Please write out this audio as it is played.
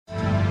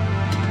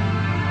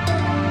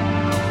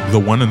the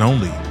one and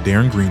only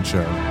Darren Green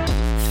Show.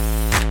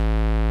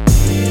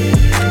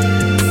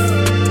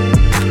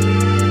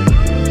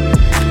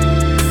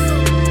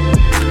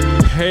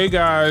 Hey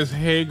guys,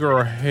 hey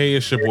girl, hey,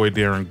 it's your boy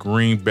Darren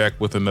Green back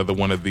with another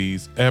one of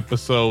these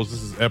episodes.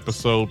 This is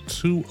episode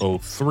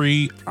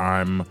 203.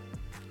 I'm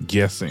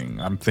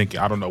thinking,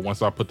 I don't know,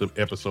 once I put the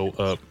episode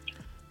up,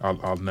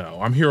 I'll know.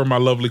 I'm here with my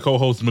lovely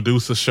co-host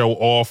Medusa. Show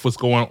off what's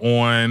going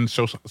on.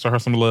 Show her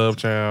some love,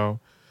 child.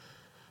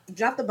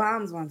 Drop the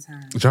bombs one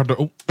time.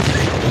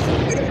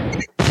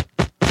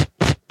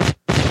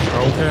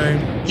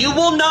 Okay. You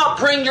will not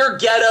bring your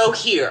ghetto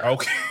here.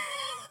 Okay.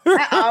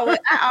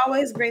 I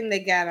always bring the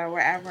ghetto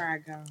wherever I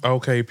go.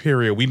 Okay,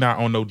 period. We not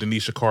on no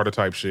Denisha Carter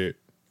type shit.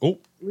 Oh.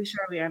 We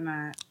surely are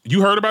not.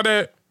 You heard about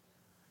that?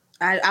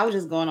 I was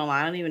just going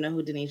online. I don't even know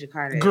who Denisha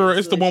Carter is. Girl,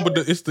 it's the one with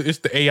it's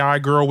the AI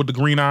girl with the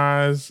green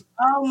eyes.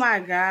 Oh my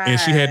God. And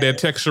she had that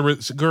texture.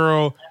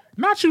 Girl,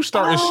 not you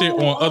starting shit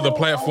on other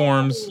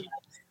platforms.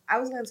 I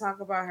was going to talk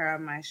about her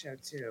on my show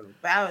too.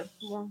 But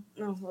we'll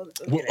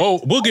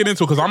get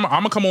into it because I'm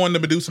gonna come on the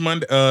Medusa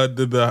Monday,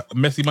 the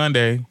Messy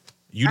Monday.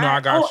 You know I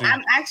got you.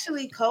 I'm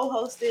actually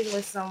co-hosting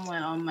with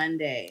someone on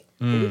Monday.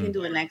 But we can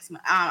do it next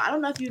month. I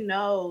don't know if you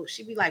know,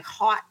 she'd be like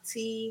hot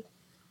tea.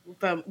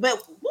 But we'll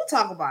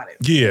talk about it.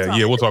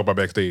 We'll talk about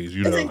backstage.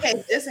 Just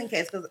in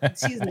case, because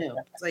she's new.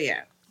 So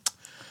yeah.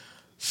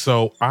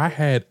 So I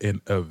had an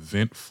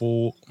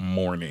eventful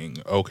morning,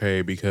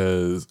 okay,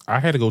 because I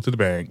had to go to the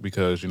bank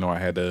because I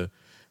had to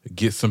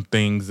get some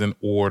things in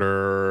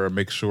order,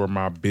 make sure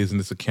my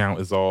business account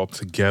is all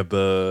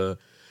together.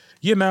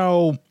 You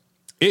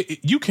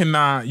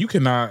cannot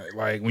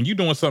like when you're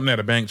doing something at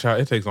a bank, child,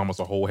 it takes almost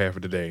a whole half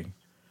of the day.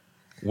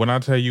 When I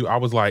tell you, I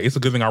was like, it's a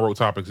good thing I wrote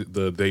topics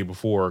the day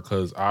before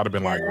because I'd have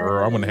been like,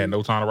 girl, I wouldn't have had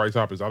no time to write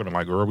topics. I'd have been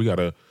like, girl, we got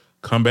to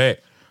come back.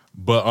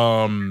 But,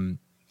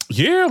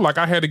 like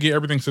I had to get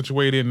everything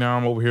situated. Now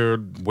I'm over here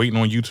waiting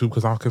on YouTube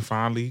because I can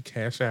finally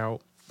cash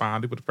out,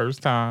 finally for the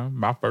first time,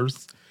 my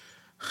first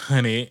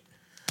 $100.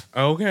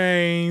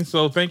 Okay,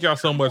 so thank y'all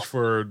so much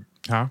for,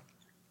 No,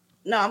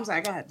 I'm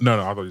sorry, go ahead.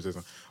 No, I thought you said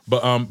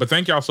something. But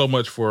thank y'all so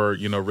much for,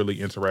 really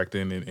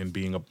interacting and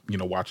being,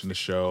 watching the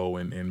show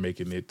and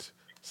making it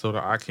so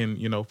that I can,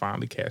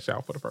 finally cash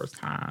out for the first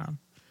time.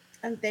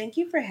 And thank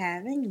you for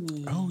having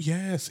me. Oh,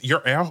 yes.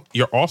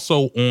 You're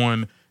also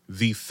on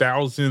the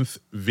 1,000th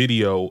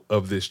video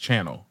of this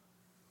channel.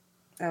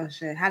 Oh,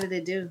 shit. How did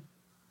it do?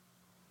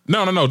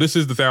 No. This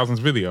is the 1,000th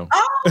video.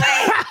 Oh, wait.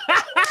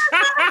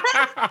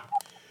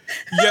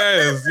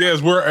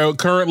 Yes. We're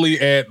currently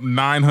at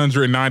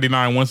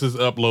 999. Once this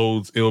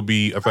uploads, it'll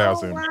be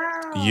 1,000. Oh,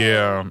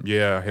 wow.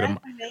 Yeah.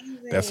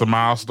 That's a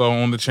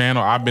milestone on the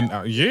channel. I've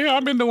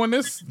been doing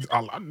this.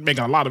 I'm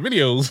making a lot of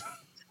videos.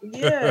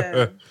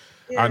 Yeah.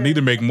 I need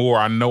to make more.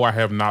 I know I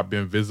have not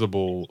been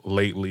visible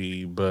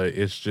lately, but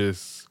it's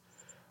just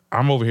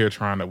we're over here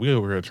trying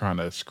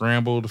to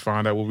scramble to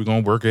find out what we're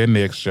gonna work at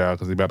next, child,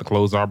 because we're about to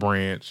close our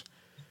branch.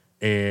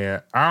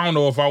 And I don't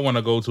know if I want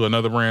to go to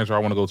another branch or I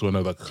want to go to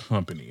another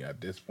company at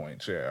this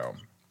point, child.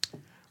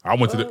 I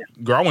went to the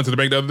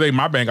bank the other day.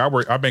 My bank,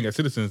 I bank at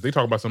Citizens. They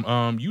talk about some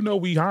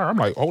we hire. I'm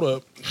like, hold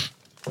up.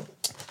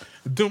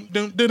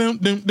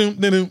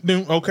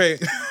 Okay.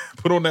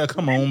 Put on that.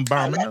 Come on,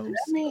 bomb.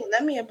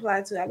 Let me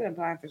apply too. I've been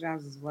applying for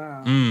jobs as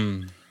well.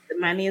 The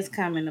money is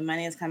coming.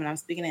 I'm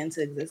speaking it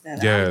into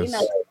existence. Yes.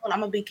 I'm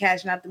gonna be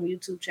cashing out them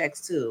YouTube checks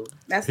too.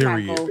 That's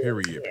period. my goal.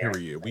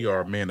 Period. We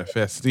are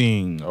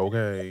manifesting.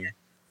 Okay.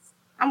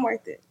 I'm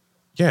worth it.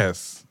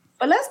 Yes.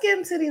 But let's get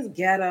into these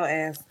ghetto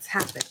ass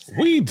topics.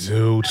 We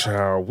do,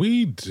 child.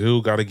 We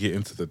do got to get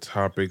into the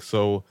topic.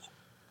 So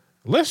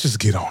let's just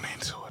get on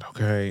into it.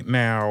 Okay.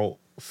 Now,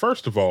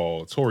 first of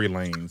all, Tory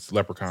Lanez,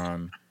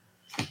 Leprechaun.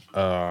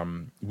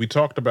 We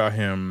talked about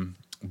him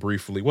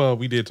briefly. Well,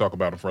 we did talk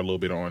about him for a little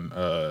bit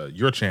on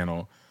your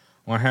channel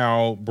on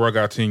how bruh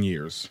got 10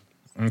 years.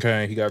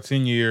 Okay, he got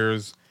 10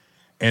 years,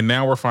 and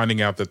now we're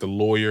finding out that the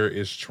lawyer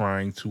is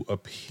trying to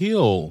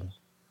appeal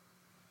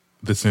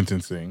the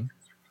sentencing.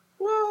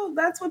 Well,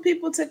 that's what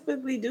people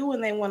typically do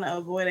when they want to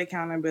avoid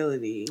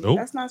accountability. Oh.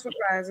 That's not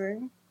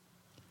surprising.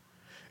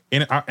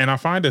 And I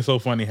find it so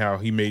funny how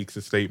he makes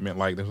a statement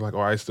like, "There's like,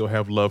 oh, I still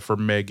have love for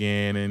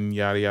Megan and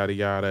yada yada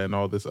yada and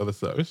all this other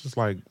stuff." It's just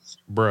like,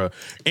 bruh.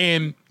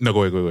 And no,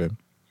 go ahead.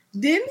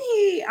 Didn't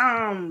he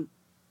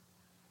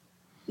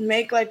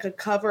make like a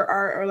cover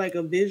art or like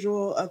a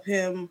visual of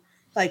him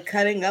like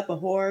cutting up a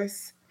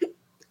horse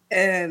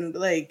and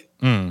like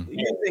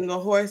using a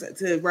horse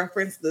to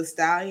reference the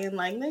stallion?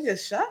 Like, nigga,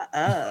 shut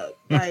up!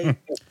 Like.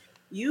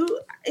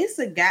 It's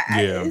the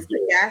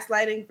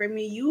gaslighting for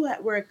me. You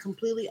were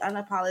completely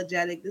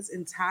unapologetic this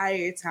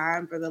entire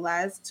time for the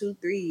last 2-3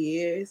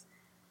 years.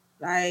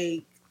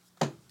 Like,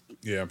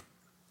 yeah.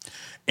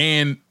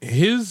 And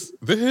his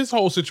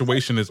whole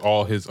situation is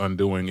all his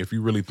undoing, if you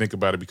really think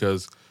about it,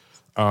 because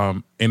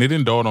and it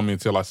didn't dawn on me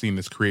until I seen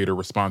this creator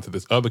respond to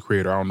this other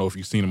creator. I don't know if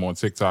you've seen him on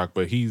TikTok,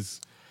 but he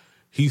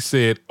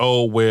said,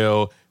 "Oh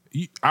well,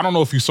 I don't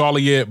know if you saw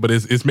it yet, but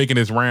it's making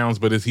its rounds.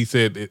 But as he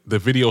said, the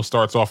video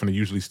starts off and it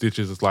usually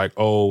stitches. It's like,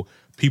 oh,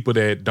 people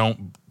that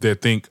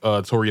think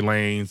Tory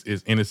Lanez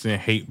is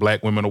innocent, hate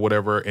black women or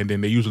whatever, and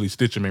then they usually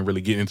stitch him and really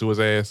get into his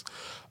ass.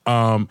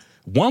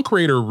 One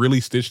creator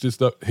really stitched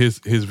his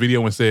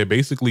video and said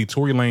basically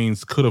Tory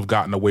Lanez could have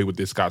gotten away with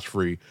this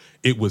scotch-free.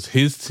 It was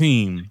his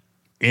team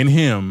and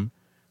him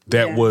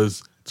that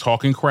was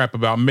talking crap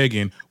about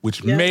Megan,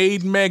 which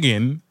made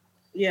Megan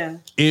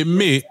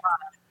admit.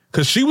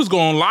 Because she was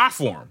going live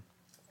for him.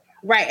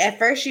 Right. At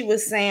first she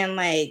was saying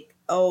like,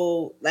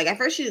 oh, like at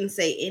first she didn't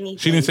say anything.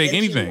 She didn't say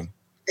anything.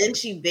 Then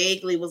she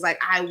vaguely was like,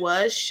 I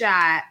was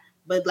shot,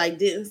 but like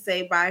didn't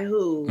say by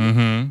who. Mm-hmm.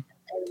 And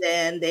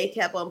then they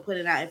kept on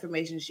putting out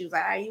information. She was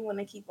like, all right, you want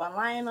to keep on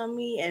lying on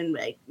me and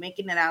like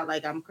making it out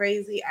like I'm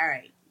crazy? All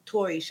right,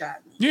 Tory shot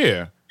me.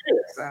 Yeah.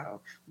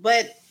 So,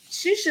 but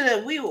she should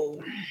have,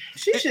 Megan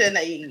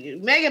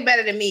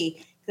better than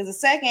me. Because the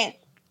second,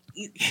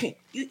 you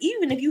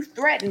even if you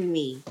threaten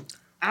me,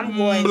 I'm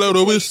going blow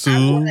the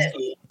whistle.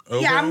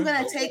 Yeah, I'm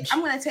gonna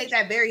take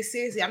that very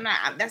seriously.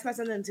 That's not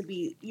something to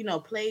be,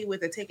 played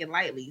with or taken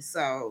lightly.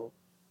 So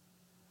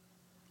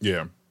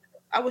yeah,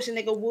 I wish a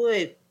nigga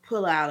would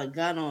pull out a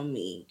gun on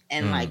me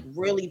and like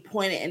really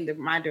point it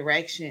in my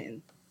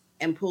direction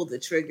and pull the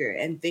trigger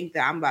and think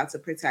that I'm about to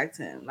protect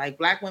him. Like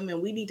black women,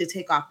 we need to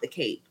take off the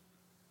cape.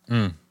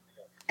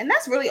 And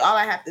that's really all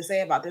I have to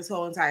say about this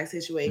whole entire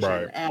situation.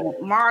 Right. And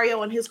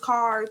Mario and his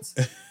cards,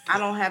 I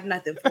don't have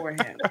nothing for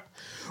him.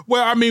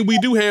 Well, I mean, we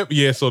do have,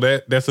 so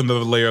that's another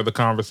layer of the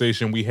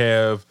conversation. We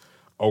have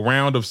a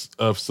round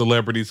of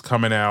celebrities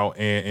coming out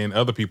and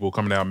other people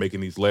coming out making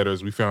these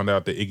letters. We found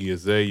out that Iggy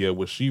Azalea,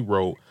 what she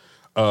wrote,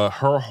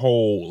 her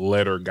whole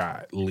letter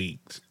got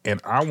leaked.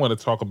 And I want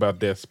to talk about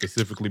that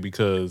specifically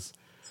because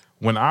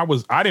when I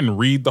didn't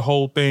read the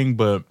whole thing,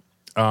 but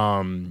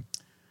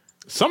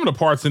some of the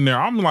parts in there,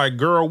 I'm like,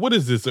 girl, what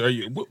is this?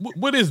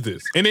 What is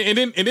this? And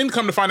then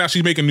come to find out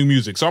she's making new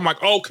music. So I'm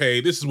like,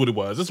 okay, this is what it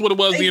was. This is what it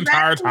was the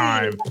entire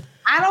time.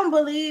 I don't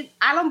believe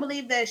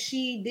that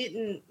she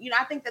didn't,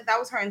 I think that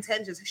was her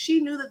intentions.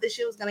 She knew that the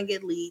shit was going to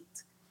get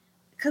leaked.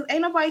 Because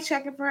ain't nobody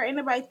checking for her. Ain't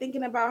nobody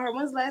thinking about her.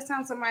 When's the last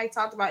time somebody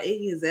talked about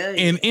Iggy Azalea?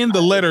 And in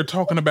the letter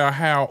talking about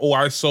how,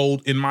 I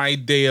sold, in my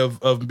day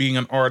of being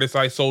an artist,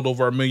 I sold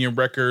over 1 million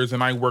records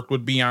and I worked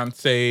with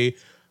Beyonce.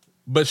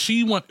 But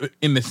she went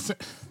in the...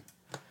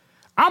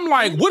 I'm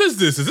like, what is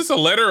this? Is this a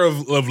letter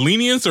of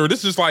lenience, or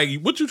this is like,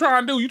 what you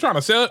trying to do? You trying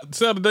to sell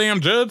the damn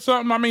judge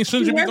something? I mean,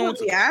 shouldn't you be going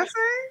to Beyonce?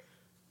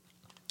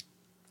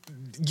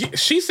 Yeah,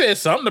 she said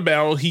something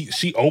about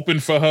she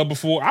opened for her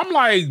before. I'm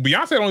like,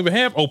 Beyonce don't even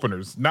have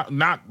openers,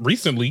 not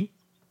recently,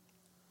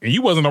 and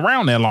you wasn't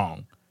around that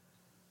long,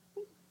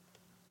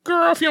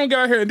 girl. If you don't get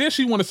out here, and then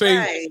she want to say.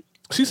 Right.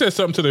 She said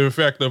something to the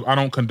effect of, I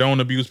don't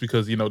condone abuse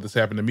because, this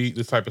happened to me.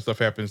 This type of stuff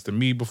happens to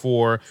me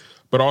before,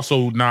 but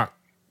also not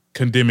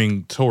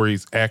condemning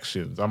Tory's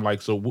actions. I'm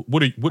like, so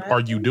what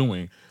are you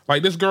doing?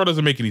 Like, this girl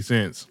doesn't make any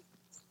sense.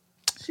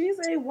 She's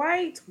a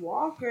white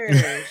walker.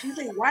 She's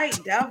a white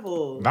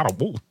devil. Not a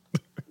woo.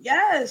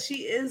 Yes, she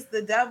is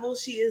the devil.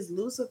 She is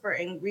Lucifer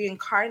and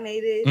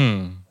reincarnated.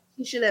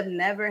 She should have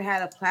never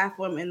had a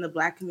platform in the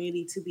black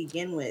community to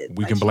begin with.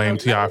 We can blame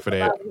T.I. for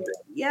that.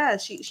 Yeah,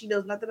 she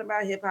knows nothing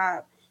about hip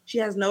hop. She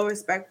has no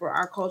respect for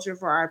our culture,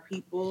 for our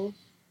people.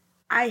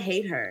 I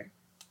hate her.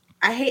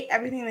 I hate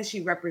everything that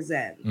she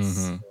represents.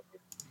 Mm-hmm.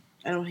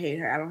 I don't hate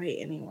her. I don't hate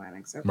anyone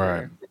except for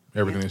her.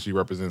 Everything that she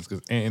represents.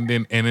 And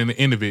in the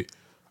end of it,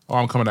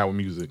 I'm coming out with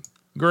music.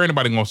 Girl, ain't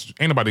nobody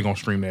gonna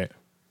stream that.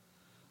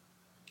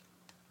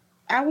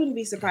 I wouldn't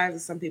be surprised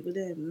if some people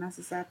did, and that's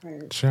the sad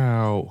part.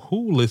 Child,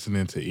 who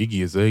listening to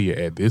Iggy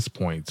Azalea at this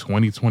point,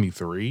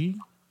 2023?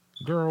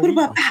 Girl,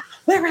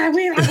 where?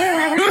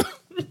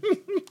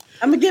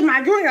 I'm gonna get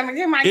my drink.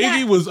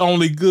 Iggy was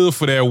only good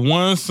for that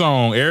one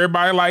song.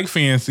 Everybody like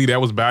Fancy. That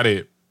was about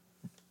it.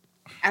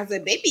 I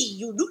said, baby,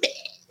 you do that.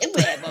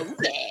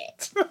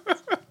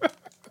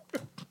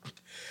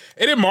 And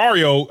then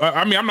Mario,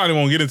 I'm not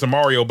even gonna get into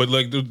Mario, but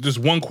like this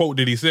one quote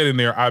that he said in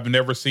there, I've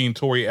never seen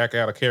Tory act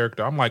out of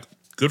character. I'm like,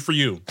 good for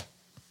you.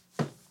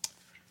 But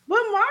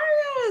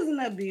Mario is an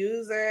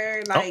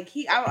abuser. Like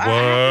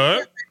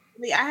I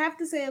have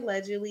to say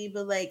allegedly,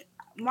 but like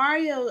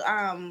Mario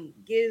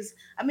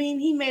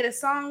he made a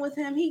song with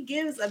him. He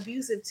gives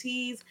abusive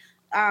tease.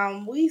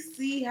 We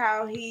see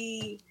how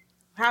he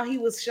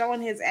was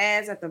showing his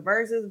ass at the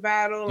versus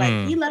battle.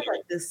 Like he left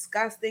a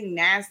disgusting,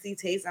 nasty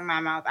taste in my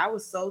mouth. I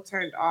was so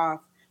turned off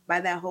by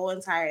that whole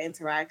entire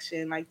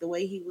interaction. Like the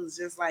way he was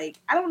just like,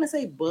 I don't want to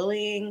say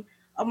bullying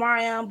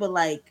Omarion, but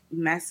like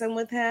messing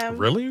with him.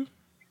 Really?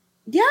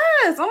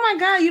 Yes. Oh my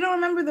God. You don't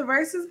remember the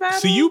versus battle?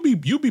 See,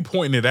 you be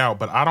pointing it out,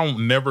 but I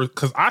don't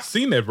because I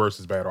seen that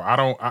versus battle.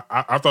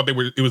 I thought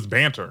it was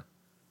banter.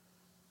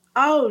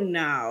 Oh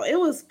no, it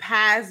was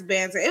past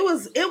banter. It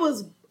was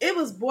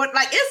bored.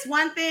 Like, it's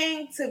one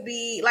thing to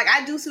be like,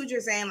 I do see what you're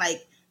saying,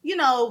 like,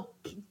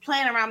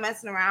 playing around,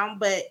 messing around,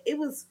 but it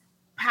was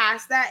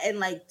past that and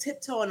like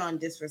tiptoeing on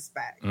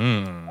disrespect.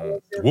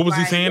 What was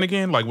he saying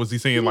again? Like, was he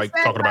saying like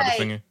talking about the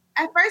singing?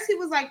 At first, he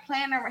was like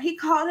playing around. He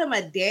called him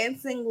a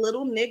dancing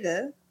little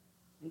nigga.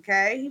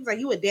 Okay, he was like,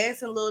 "You a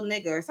dancing little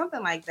nigga" or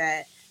something like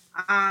that.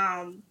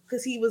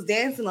 Because he was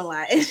dancing a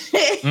lot.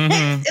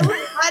 Mm-hmm. It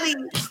was funny,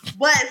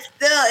 but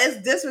still,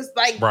 it's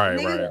disrespect. Right,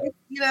 Niggas, right.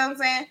 You know what I'm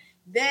saying?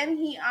 Then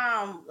he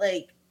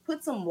like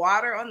put some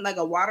water on, like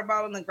a water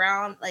bottle on the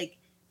ground, like,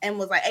 and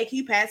was like, "Hey, can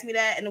you pass me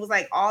that?" And it was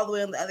like all the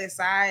way on the other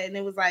side, and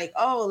it was like,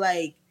 "Oh,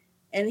 like."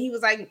 And he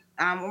was like,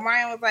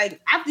 Ryan was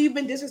like, "After you've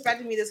been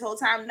disrespecting me this whole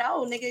time,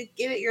 no, nigga,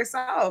 get it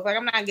yourself. Like,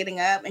 I'm not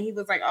getting up." And he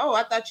was like, "Oh,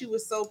 I thought you were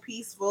so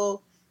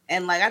peaceful,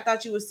 and like I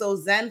thought you were so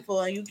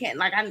zenful, and you can't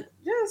like I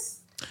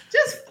just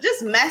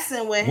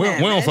messing with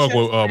him." We don't fuck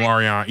with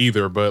Marion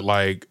either, but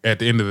like at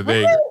the end of the day,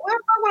 we don't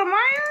fuck with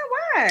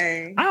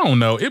Marion. Why? I don't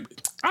know.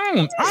 I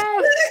don't.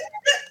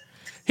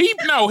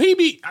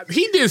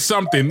 He did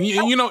something.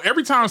 You know,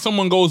 every time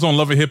someone goes on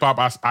Love and Hip Hop,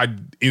 I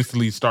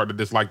instantly start to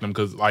dislike them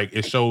because like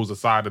it shows a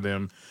side of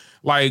them.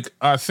 Like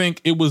I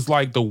think it was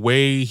like the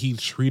way he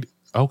treated.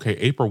 Okay,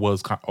 April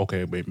was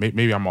okay.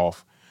 Maybe I'm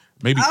off.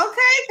 Maybe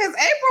because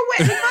April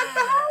went and fucked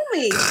the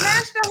homie,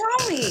 smashed the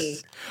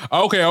homie.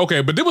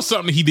 Okay, but there was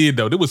something he did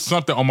though. There was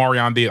something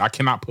Omarion did. I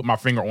cannot put my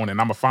finger on it.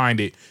 And I'm gonna find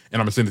it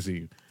and I'm gonna send it to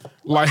you.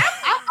 Like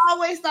I've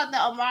always thought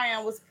that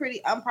Omarion was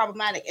pretty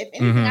unproblematic. If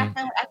anything, I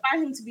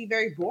find him to be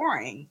very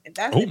boring. If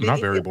that's not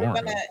very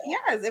boring.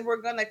 If we're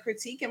gonna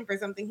critique him for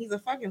something, he's a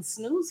fucking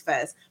snooze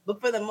fest.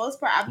 But for the most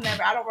part,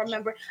 I don't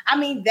remember. I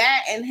mean,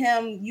 that and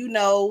him, you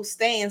know,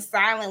 staying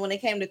silent when it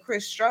came to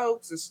Chris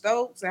Stokes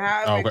or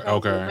however.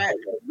 Okay.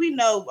 We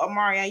know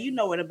Omarion. You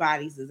know where the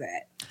bodies is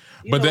at.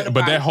 But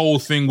that whole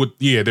thing with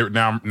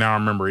now I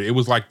remember it. It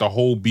was like the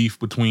whole beef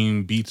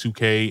between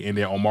B2K and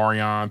then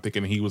Omarion,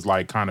 thinking he was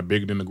like kind of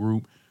bigger than the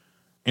group.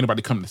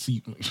 Anybody coming to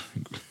see?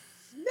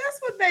 That's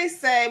what they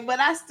say, but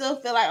I still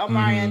feel like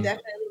Omarion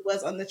definitely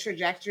was on the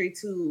trajectory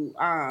to,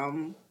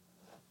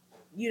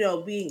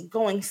 being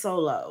going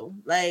solo.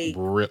 Like,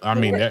 I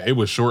mean, it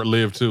was short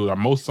lived too.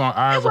 Most song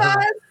I ever heard.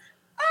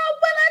 Oh,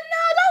 but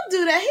no, don't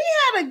do that. He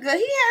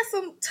had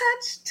some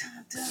touch.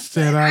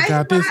 Said I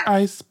got this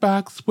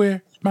icebox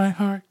where my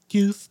heart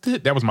used to.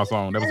 That was my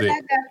song. That was it.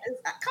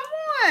 Come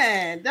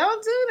on,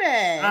 don't do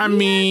that. I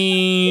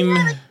mean, he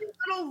had a cute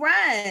little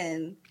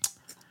run.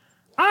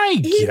 I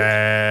guess he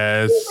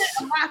went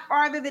a lot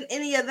farther than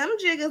any of them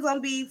jiggers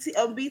on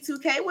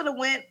B2K would have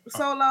went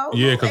solo.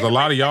 Yeah, because a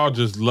lot of y'all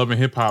just loving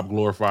hip hop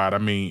glorified. I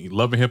mean,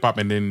 loving hip hop,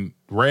 and then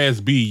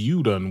Raz B,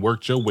 you done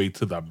worked your way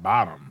to the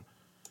bottom.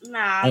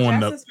 Nah,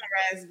 Justice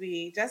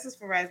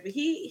for Raz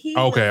B. He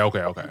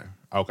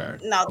Okay.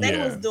 No, they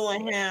was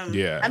doing him.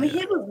 Yeah. I mean,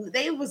 he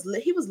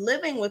was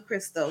living with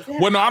Chris Stokes.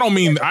 Well, no, I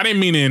didn't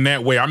mean it in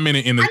that way. I meant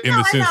it in the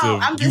sense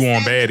of you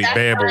on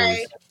bad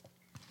boys.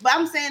 But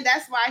I'm saying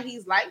that's why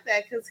he's like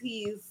that, because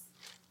he's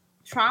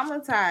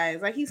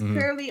traumatized. Like, he's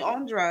clearly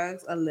on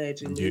drugs,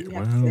 allegedly.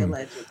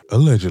 Yeah,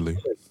 allegedly.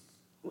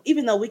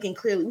 Even though we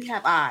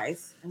have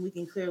eyes and we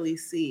can clearly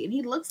see, and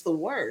he looks the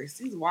worst.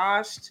 He's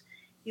washed.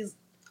 He's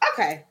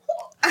okay.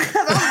 I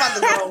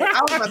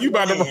was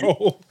about to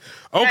roll.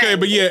 Okay,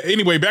 but yeah.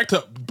 Anyway, back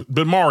to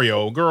the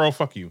Mario girl.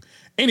 Fuck you.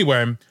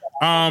 Anyway,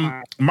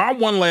 my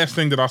one last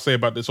thing that I'll say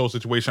about this whole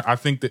situation. I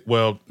think that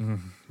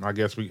I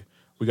guess we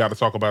got to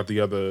talk about the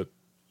other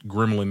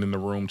gremlin in the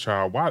room,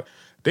 child. Why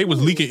they was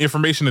leaking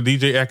information to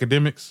DJ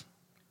Akademiks?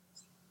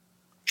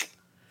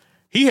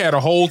 He had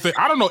a whole thing.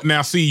 I don't know.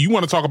 Now, see, you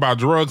want to talk about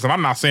drugs, and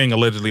I'm not saying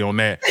allegedly on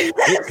that.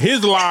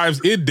 His lives,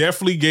 it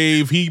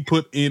definitely he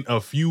put in a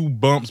few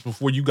bumps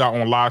before you got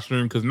on live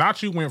stream, because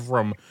Nachi went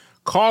from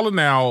calling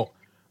out,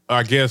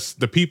 I guess,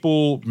 the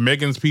people,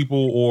 Megan's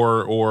people,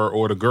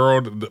 or the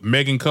girl,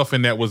 Megan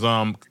Cuffin, that was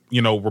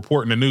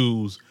reporting the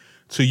news,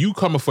 to you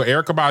coming for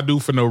Erykah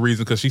Badu for no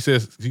reason, because she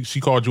says she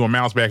called you a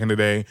mouse back in the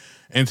day,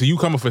 and to you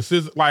coming for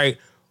SZA. Like,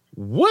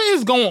 what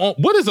is going on?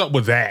 What is up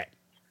with that?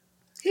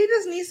 He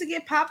just needs to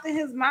get popped in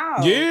his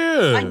mouth.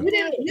 Yeah. Like, you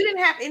didn't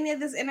have any of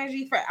this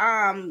energy for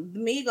the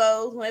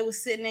Migos when they was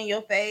sitting in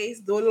your face,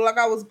 doing it like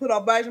I was put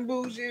on Bash and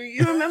Bougie.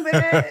 You remember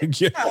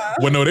that? Yeah.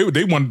 Well, no,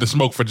 they wanted to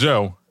smoke for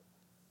Joe.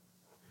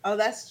 Oh,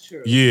 that's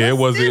true. Yeah, it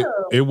wasn't.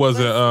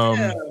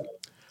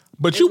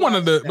 But you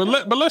wanted to,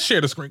 but let's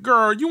share the screen,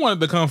 girl. You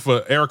wanted to come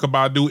for Erykah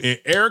Badu, and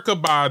Erykah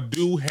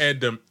Badu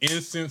had them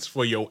incense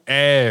for your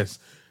ass.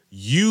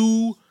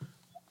 You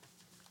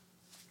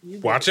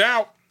watch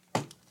out.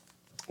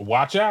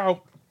 Watch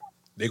out.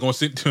 They're gonna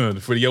sit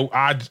for your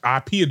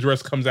IP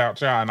address comes out,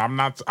 child.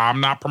 And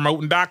I'm not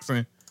promoting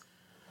doxing.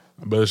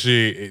 But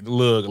shit,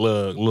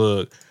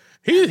 look.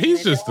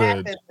 He's just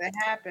it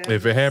happens.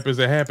 If it happens,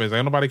 it happens.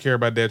 Ain't nobody care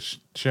about that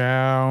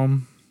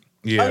child.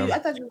 Yeah. Oh, I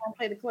thought you were gonna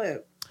play the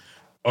clip.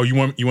 Oh,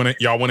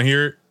 y'all want to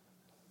hear it?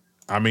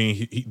 I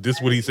mean, this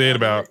is what he said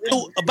about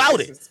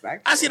it.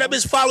 I see that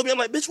bitch follow me. I'm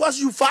like, bitch, why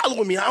you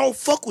following me? I don't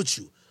fuck with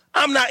you.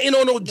 I'm not in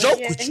on no joke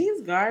with you.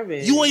 He's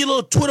garbage. You on your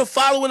little Twitter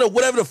following or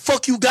whatever the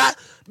fuck you got.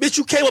 Bitch,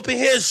 you came up in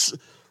here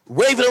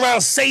raving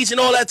around Sage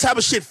and all that type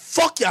of shit.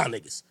 Fuck y'all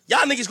niggas. Y'all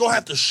niggas gonna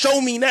have to show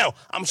me now.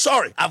 I'm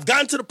sorry. I've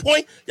gotten to the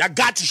point. Y'all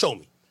got to show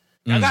me.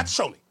 Y'all got to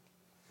show me.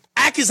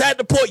 Ak is at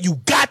the point. You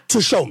got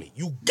to show me.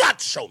 You got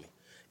to show me.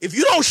 If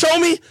you don't show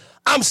me,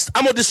 I'm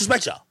gonna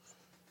disrespect y'all.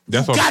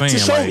 That's you what got I'm saying.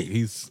 to show Like,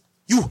 me.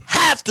 You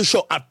have to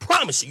show. I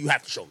promise you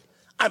have to show me.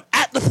 I'm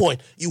at the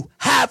point. You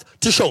have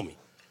to show me.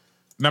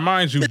 Now,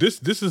 mind you,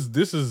 this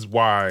is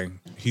why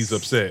he's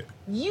upset.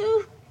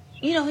 You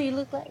know who you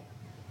look like?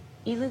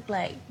 You look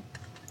like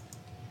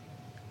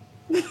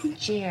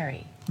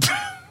Jerry,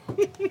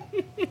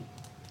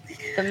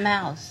 the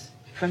mouse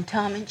from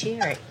Tom and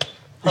Jerry.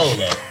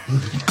 Hold up.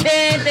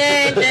 That's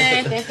not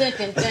where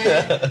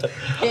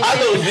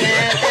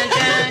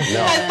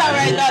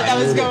I thought that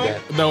was going.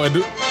 No,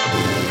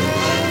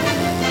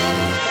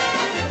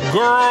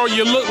 girl,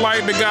 you look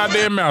like the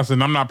goddamn mouse.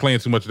 And I'm not playing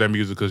too much of that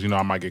music because,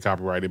 I might get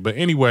copyrighted. But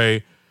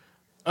anyway,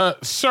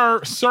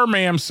 sir,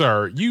 ma'am,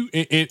 sir,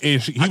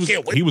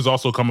 he was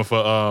also coming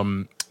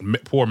for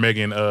poor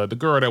Megan, the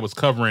girl that was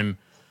covering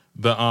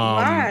the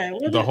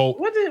whole.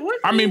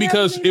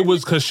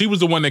 Because she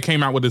was the one that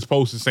came out with this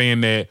post saying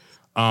that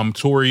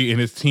Tory and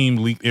his team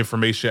leaked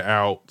information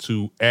out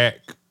to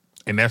Ak,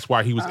 and that's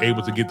why he was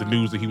able to get the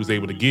news that he was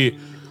able to get.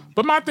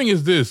 But my thing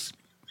is this.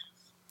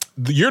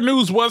 Your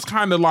news was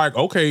kind of like,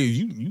 okay,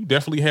 you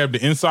definitely have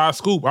the inside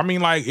scoop. I mean,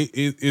 like,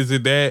 is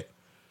it that?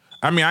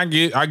 I mean, I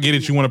get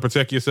it. You want to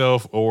protect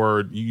yourself,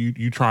 or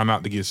you try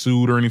not to get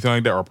sued or anything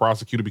like that, or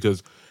prosecuted,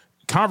 because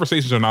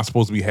conversations are not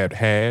supposed to be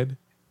had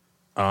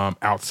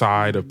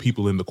outside of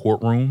people in the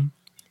courtroom.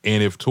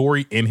 And if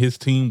Tory and his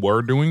team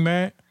were doing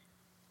that,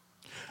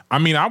 I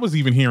mean, I was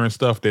even hearing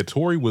stuff that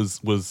Tory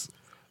was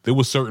there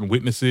was certain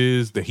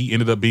witnesses that he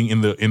ended up being in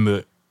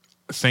the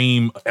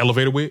same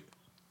elevator with.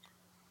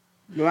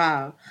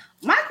 Wow.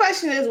 My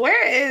question is,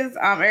 where is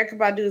Erykah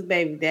Badu's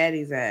baby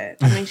daddy's at?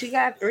 I mean, she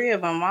got 3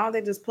 of them. Why don't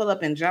they just pull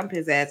up and jump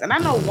his ass? And I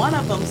know one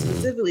of them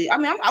specifically. I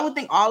mean, I would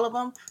think all of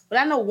them, but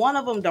I know one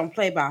of them don't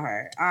play by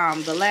her.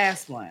 The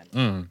last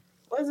one.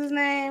 What's his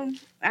name?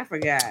 I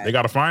forgot. They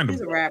got to find him.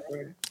 He's a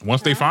rapper.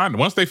 Once they find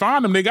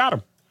him, they got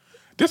him.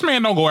 This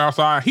man don't go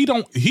outside.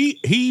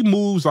 He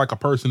moves like a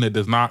person that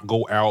does not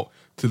go out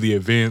to the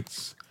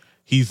events.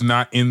 He's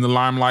not in the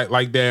limelight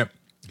like that.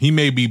 He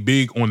may be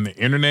big on the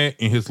internet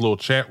in his little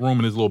chat room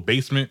in his little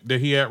basement that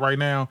he at right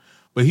now,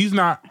 but he's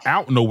not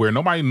out nowhere.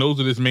 Nobody knows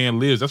where this man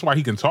lives. That's why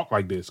he can talk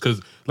like this.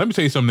 Because let me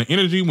tell you something, the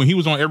energy when he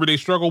was on Everyday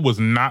Struggle was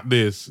not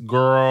this.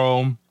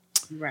 Girl,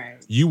 right?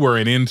 You were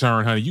an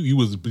intern, honey. You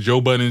was Joe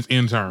Budden's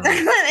intern.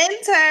 An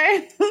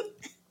intern.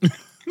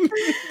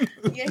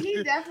 Yeah,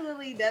 he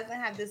definitely doesn't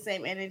have the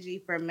same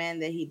energy for men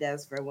that he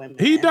does for women.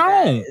 He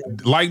don't.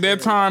 Like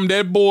that time,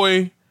 that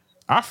boy,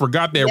 I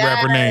forgot that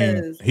rapper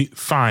name. He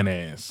fine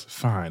ass.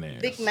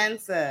 Vic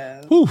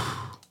Mensa. Whew,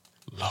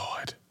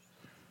 Lord.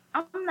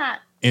 I'm not.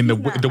 And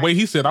the way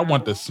he said, I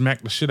want to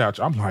smack the shit out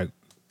you. I'm like,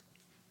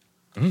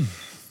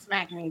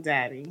 smack me,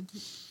 daddy.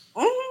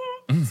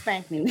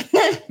 Spank me.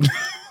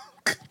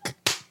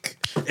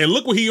 And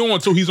look what he on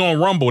too. He's on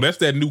Rumble. That's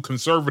that new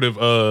conservative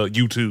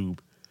YouTube.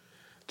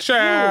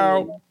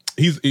 Child.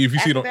 If you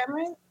see it on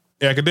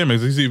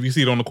Akademiks, if you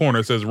see it on the corner,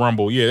 it says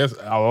Rumble. Yeah, that's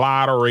a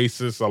lot of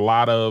racists, a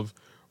lot of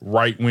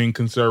right-wing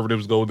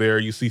conservatives go there.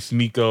 You see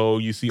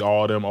Sneeko, you see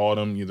all them,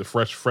 the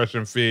fresh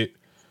and fit,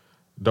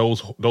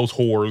 those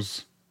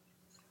whores.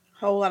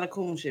 Whole lot of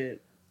cool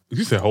shit.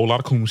 You said whole lot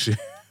of cool shit.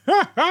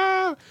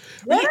 Whatever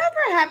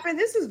happened,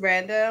 this is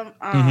random.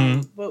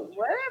 But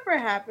whatever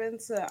happened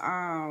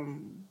to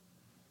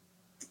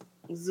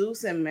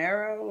Zeus and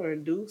Mero, or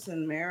Deuce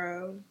and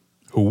Mero?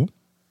 Who?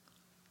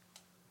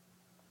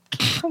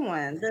 Come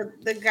on,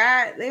 the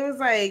guy. They was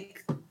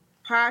like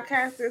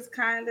podcasters,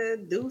 kind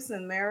of Deuce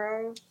and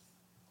Mero.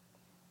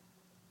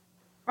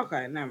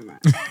 Okay, never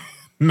mind.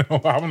 No,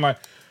 I don't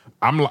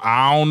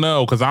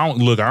know, because I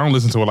don't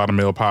listen to a lot of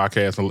male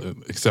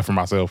podcasts except for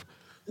myself.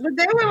 But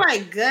they were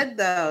like good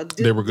though.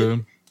 They were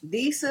good.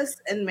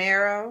 Desus and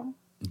Mero.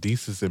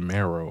 Desus and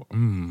Mero.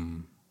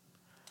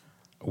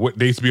 What,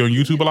 they used to be on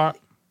YouTube a lot?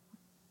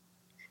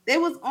 They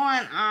was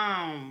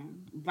on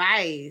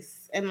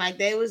Vice, and like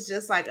they was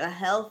just like a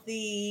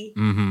healthy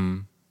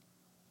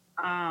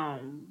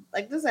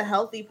like this is a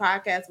healthy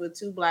podcast with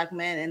 2 black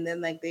men, and then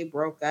like they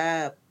broke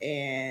up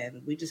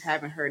and we just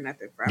haven't heard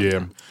nothing from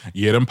them.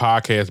 Yeah, them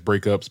podcast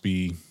breakups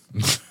be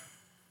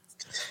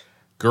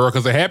girl,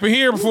 because it happened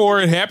here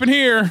before. It happened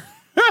here.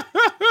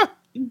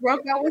 You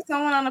broke up with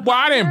someone on the podcast? Well,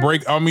 I didn't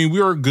break. I mean,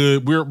 we were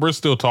good. We're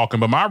still talking.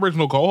 But my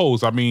original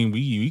co-host, I mean,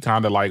 we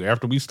kind of like,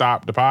 after we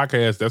stopped the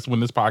podcast, that's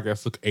when this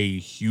podcast took a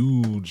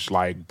huge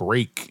like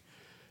break.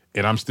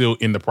 And I'm still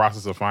in the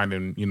process of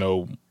finding,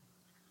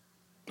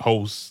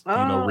 hosts,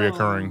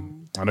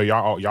 reoccurring. I know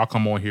y'all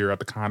come on here at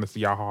the kindness of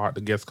y'all heart,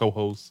 the guest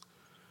co-hosts.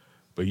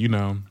 But I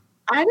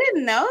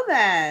didn't know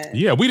that.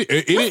 Yeah,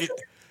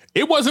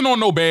 it wasn't on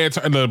no bad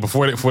time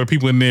before the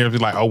people in there be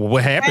like, oh, well,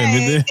 what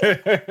happened?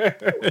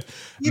 Right.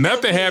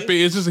 Nothing happened.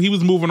 It's just he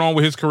was moving on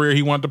with his career.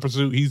 He wanted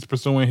to he's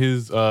pursuing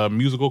his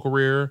musical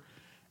career.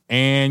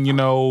 And,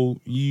 there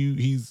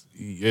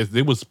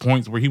was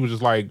points where he was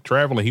just like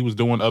traveling. He was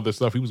doing other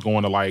stuff. He was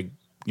going to like,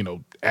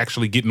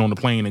 actually getting on the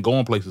plane and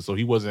going places. So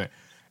he wasn't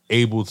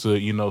able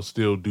to,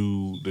 still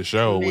do the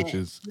show, which Commit.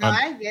 is No,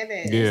 I get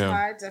it. It's yeah.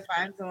 hard to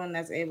find someone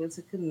that's able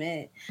to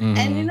commit. And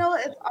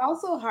Mhm. it's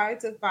also hard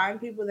to find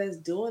people that's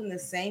doing the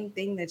same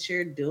thing that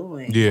you're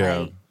doing.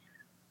 Yeah.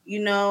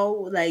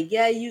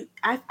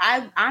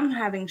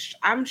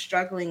 I'm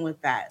struggling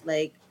with that.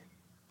 Like,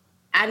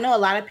 I know a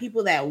lot of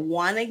people that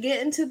want to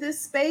get into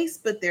this space,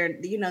 but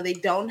they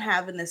don't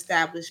have an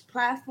established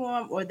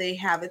platform, or they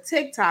have a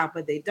TikTok,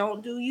 but they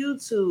don't do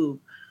YouTube,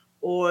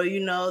 or,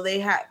 they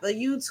have a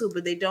YouTube,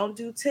 but they don't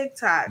do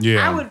TikTok.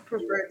 Yeah. I would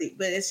prefer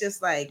but it's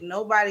just like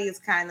nobody is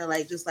kind of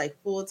like just like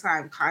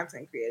full-time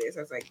content creators.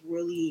 So it's like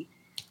really,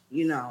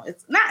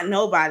 it's not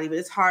nobody, but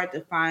it's hard to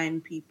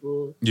find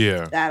people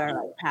that are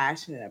like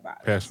passionate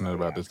about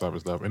this type of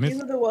stuff. And these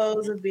are the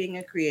woes of being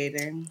a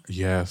creator.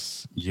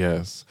 Yes.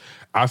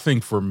 I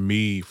think for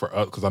me, for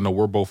us, because I know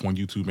we're both on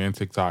YouTube and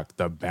TikTok,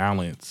 the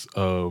balance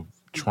of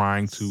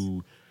trying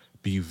to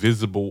be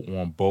visible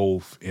on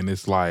both, and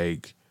it's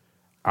like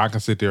I can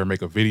sit there and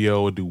make a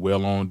video and do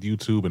well on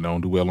YouTube and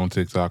don't do well on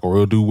TikTok, or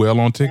it'll do well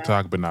on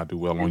TikTok but not do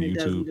well on YouTube.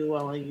 Doesn't do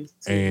well on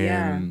YouTube.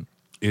 And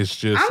it's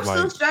just I'm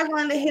still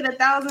struggling to hit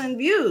 1,000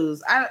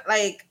 views. I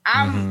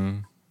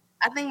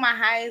think my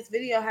highest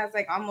video has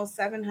like almost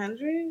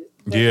 700.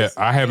 Yeah,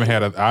 I haven't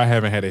had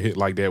a hit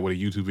like that with a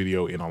YouTube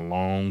video in a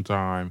long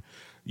time.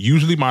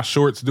 Usually my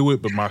shorts do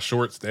it, but my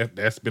shorts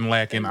that's been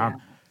lacking. And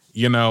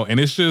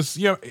it's just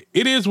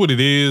it is what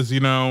it is.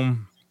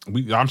 I'm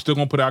still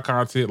gonna put out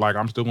content. Like,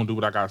 I'm still gonna do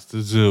what I got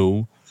to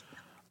do.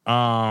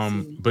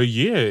 But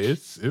yeah,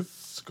 it's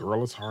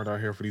hard out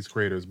here for these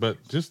creators. But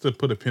just to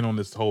put a pin on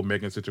this whole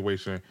Megan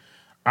situation,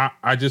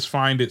 I just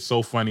find it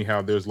so funny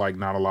how there's like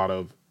not a lot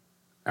of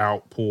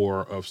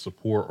outpour of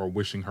support or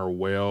wishing her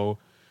well.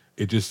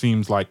 It just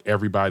seems like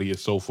everybody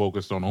is so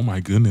focused on, oh my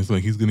goodness,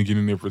 like he's gonna get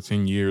in there for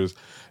 10 years.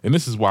 And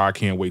this is why I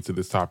can't wait till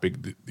this topic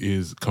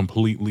is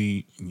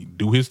completely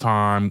do his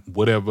time,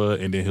 whatever,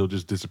 and then he'll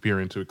just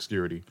disappear into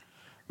obscurity.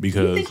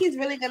 Because you think he's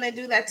really gonna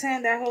do that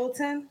whole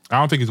 10? I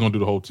don't think he's gonna do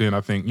the whole 10. I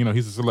think,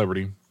 he's a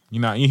celebrity. He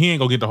ain't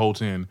gonna get the whole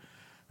 10.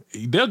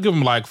 They'll give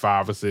him like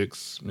 5 or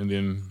 6, and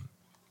then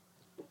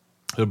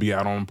he'll be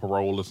out on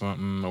parole or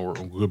something, or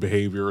good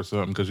behavior or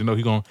something. Because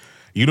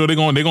they're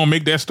gonna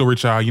make that story,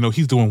 child.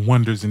 He's doing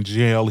wonders in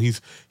jail. He's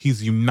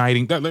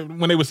uniting.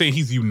 When they were saying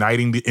he's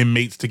uniting the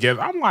inmates together,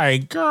 I'm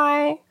like,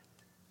 girl.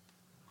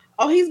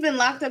 Oh, he's been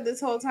locked up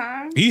this whole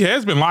time? He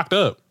has been locked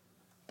up.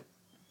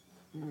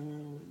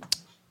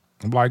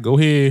 I'm like, go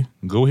ahead,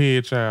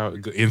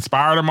 child.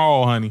 Inspire them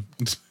all, honey.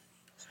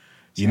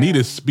 You need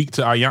to speak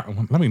to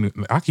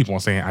Ayanna. I keep on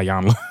saying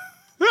Ayanna.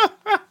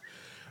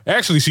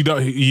 Actually, she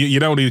don't. You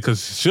don't need it,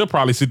 because she'll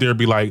probably sit there and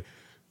be like,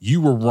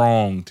 "You were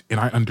wronged, and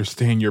I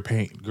understand your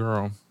pain,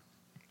 girl."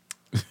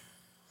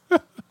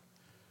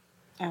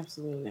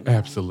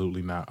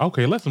 Absolutely not.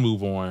 Okay, let's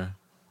move on.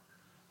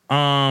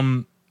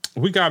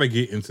 We got to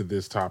get into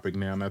this topic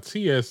now. Now,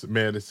 T.S.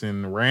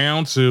 Madison,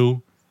 round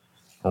two.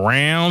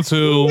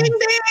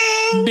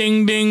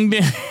 Ding, ding,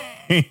 ding.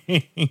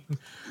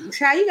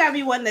 Child, you gotta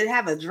be one that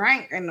have a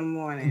drink in the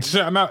morning.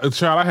 Child,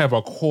 I have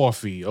a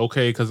coffee,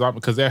 okay? Because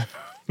that.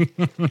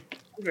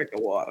 Drink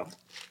the water.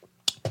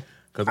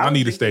 Because I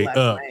need to stay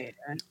up.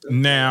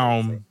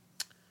 Now,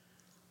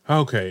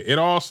 okay, it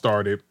all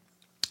started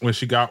when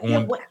she got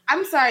on.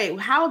 I'm sorry.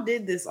 How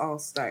did this all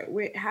start?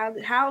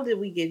 How did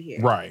we get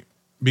here? Right.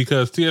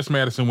 Because T.S.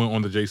 Madison went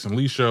on the Jason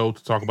Lee show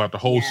to talk about the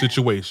whole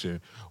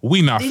situation.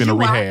 We not finna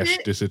rehash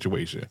this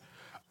situation.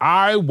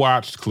 I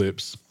watched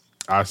clips.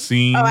 I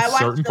seen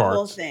certain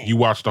parts. You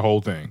watched the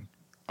whole thing.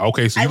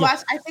 Okay, so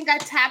I think I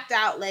tapped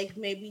out like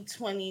maybe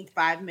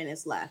 25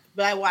 minutes left,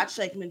 but I watched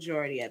like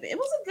majority of it. It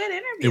was a good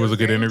interview. It was a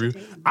good interview.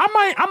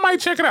 I might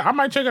check it out.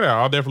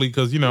 I'll definitely,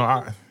 because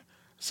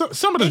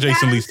some of the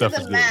Jason Lee stuff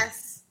is good.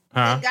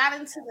 They got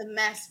into the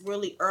mess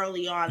really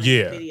early on in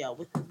the video,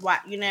 which is what,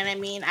 you know what I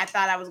mean? I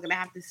thought I was gonna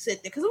have to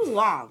sit there because it was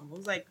long. It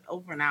was like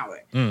over an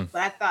hour.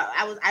 But I thought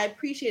I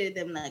appreciated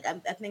them. Like I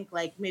think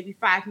like maybe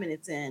 5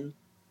 minutes in,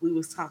 we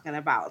was talking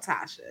about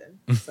Tasha.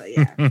 So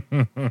yeah.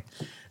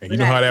 And you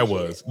know how that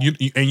was. When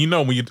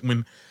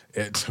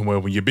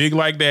you're big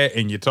like that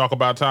and you talk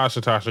about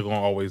Tasha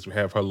gonna always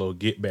have her little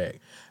get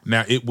back.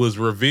 Now it was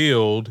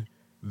revealed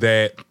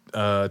that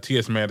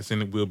T.S.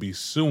 Madison will be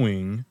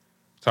suing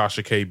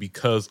Tasha K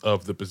because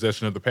of the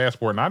possession of the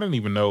passport. And I didn't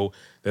even know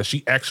that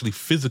she actually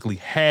physically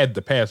had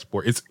the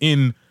passport. It's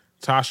in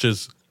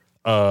Tasha's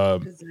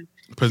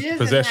she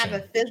doesn't have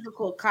a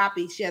physical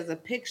copy. She has a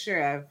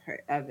picture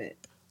of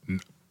it.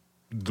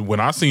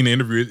 When I seen the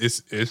interview,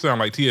 it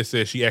sounded like Tia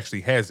said she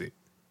actually has it.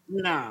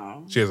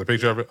 No. She has a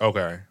picture of it?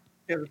 Okay.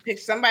 There's a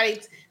picture.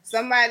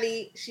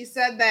 Somebody, she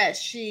said that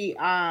she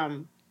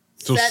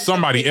so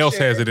somebody else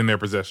has it in their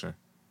possession.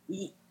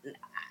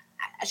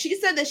 She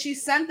said that she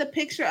sent the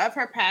picture of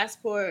her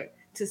passport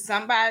to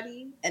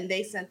somebody and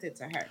they sent it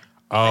to her.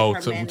 Oh,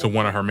 like to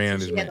one of her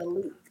managers. She had a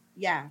leak.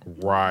 Yeah.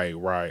 Right.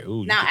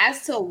 Ooh, now,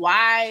 as to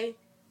why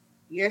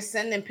you're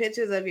sending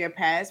pictures of your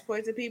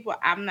passport to people,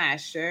 I'm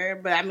not sure.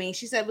 But I mean,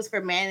 she said it was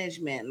for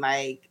management.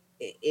 Like,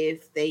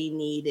 if they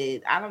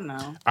needed, I don't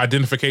know,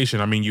 identification.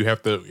 I mean, you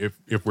have to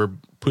if we're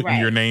putting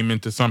your name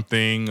into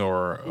something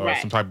or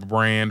some type of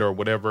brand or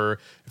whatever.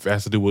 If it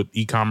has to do with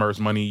e-commerce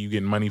money, you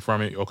getting money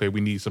from it. Okay,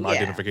 we need some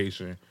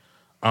identification.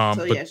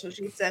 So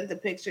she sent the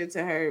picture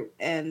to her,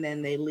 and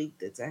then they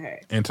leaked it to her.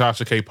 And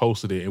Tasha K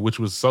posted it, which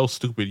was so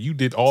stupid. You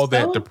did all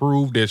that to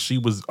prove that she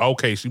was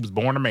okay. She was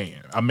born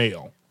a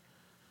male.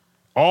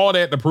 All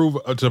that to prove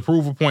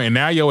a point, and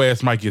now your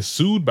ass might get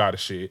sued by the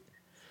shit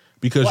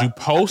because you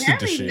posted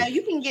the shit. No,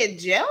 you can get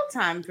jail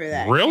time for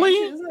that. Really?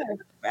 Is it a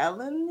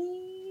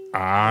felony?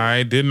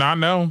 I did not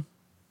know.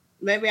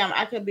 Maybe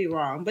I could be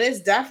wrong, but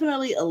it's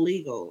definitely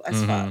illegal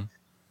as fuck.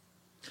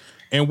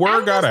 And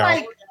word got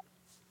out.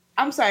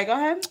 I'm sorry, go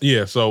ahead.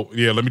 Yeah, so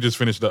let me just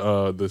finish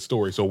the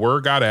story. So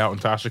word got out,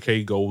 and Tasha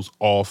K goes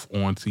off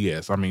on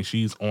TS. I mean,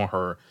 she's on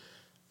her.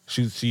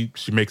 She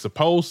makes a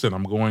post, and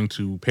I'm going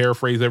to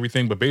paraphrase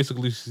everything, but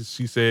basically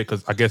she said,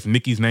 because I guess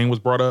Nikki's name was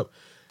brought up.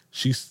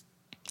 She's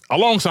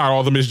alongside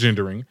all the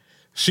misgendering.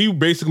 She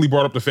basically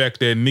brought up the fact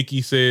that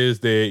Nikki says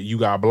that you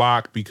got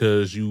blocked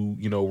because you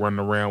running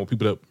around with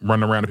people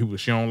that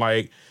she don't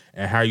like,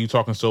 and how you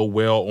talking so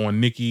well on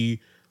Nikki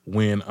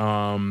when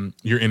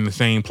you're in the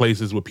same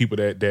places with people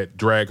that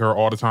drag her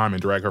all the time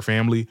and drag her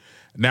family.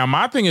 Now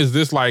my thing is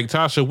this, like,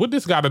 Tasha, what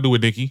this got to do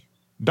with Nikki?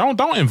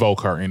 Don't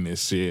invoke her in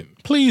this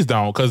shit. Please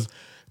don't, cause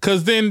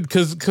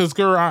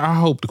girl, I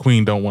hope the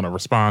queen don't want to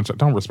respond.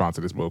 Don't respond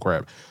to this bull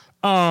crap.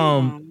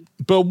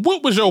 But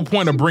what was your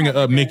point of bringing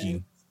up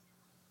Nikki?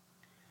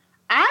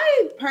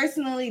 I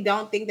personally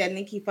don't think that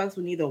Nikki fucks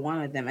with neither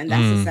one of them, and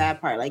that's the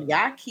sad part. Like,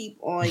 y'all keep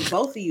on,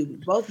 both you.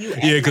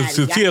 Yeah, because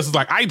TS is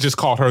like, I just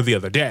called her the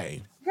other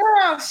day.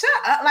 Girl, shut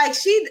up. Like,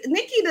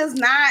 Nikki is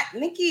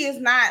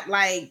not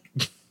like,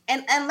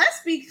 and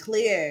let's be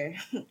clear.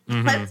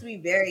 Let's be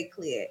very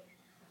clear.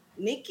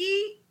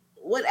 Nikki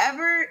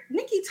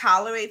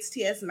tolerates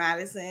T.S.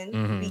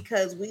 Madison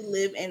because we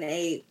live in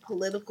a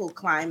political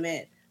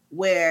climate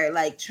where,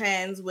 like,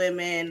 trans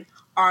women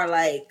are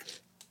like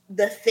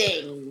the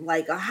thing,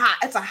 like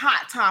it's a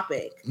hot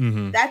topic.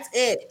 That's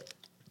it.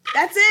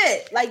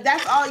 Like,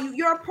 that's all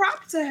you're a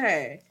prop to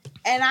her,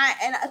 and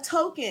a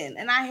token.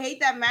 And I hate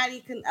that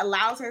Maddie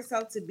allows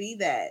herself to be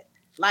that.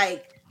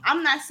 Like,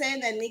 I'm not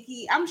saying that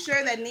Nikki, I'm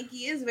sure that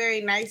Nikki is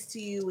very nice to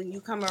you when you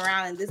come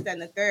around and this, that,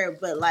 and the third,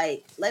 but,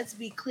 like, let's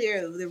be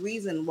clear of the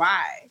reason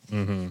why.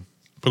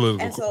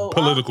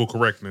 Political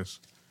correctness.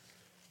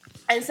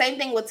 And same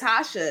thing with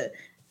Tasha.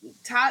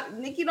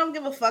 Nikki don't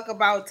give a fuck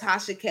about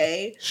Tasha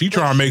K. She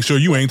trying to make sure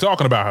you ain't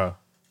talking about her.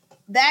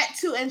 That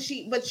too,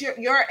 but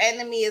your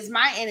enemy is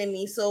my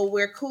enemy, so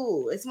we're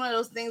cool. It's one of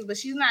those things, but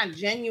she's not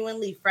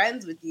genuinely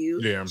friends with you.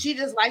 Yeah. She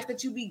just likes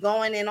that you be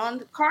going in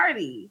on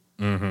Cardi.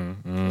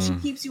 She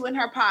keeps you in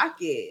her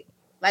pocket.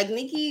 Like,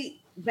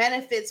 Nikki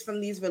benefits from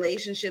these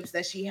relationships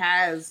that she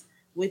has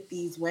with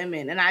these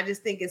women, and I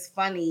just think it's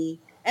funny,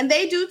 and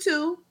they do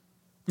too.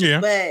 Yeah,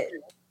 but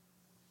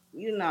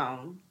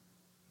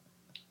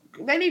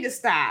they need to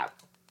stop.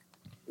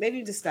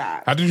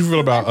 How did you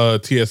feel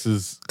about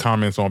TS's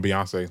comments on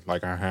Beyonce,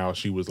 like how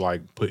she was,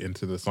 like, put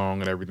into the song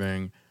and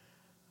everything?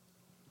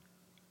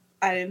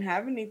 I didn't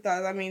have any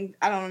thoughts. I mean,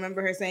 I don't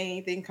remember her saying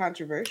anything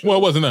controversial. Well,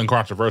 it wasn't nothing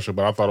controversial,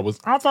 but I thought it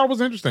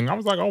was interesting. I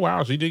was like, oh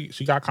wow, she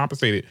got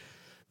compensated.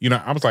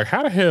 I was like,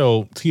 how the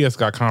hell TS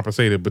got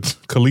compensated, but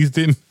Khalees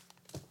didn't?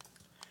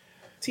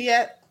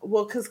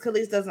 Because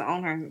Khalees doesn't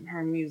own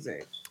her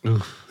music.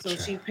 Oof, so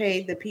she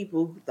paid the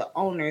people, the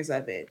owners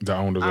of it. The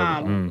owners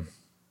of it.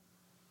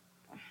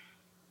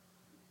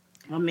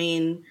 I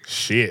mean,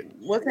 shit.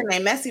 What's her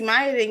name? Messy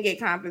Maya didn't get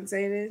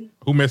compensated.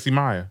 Who Messy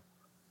Maya?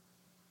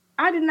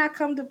 I did not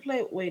come to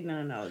play. Wait,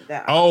 no.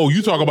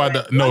 You talk about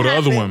the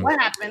other one. What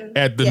happened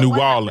at the New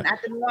Orleans?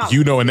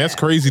 And that's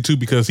crazy too,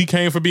 because he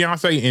came for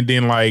Beyonce, and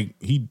then, like,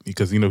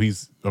 because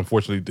he's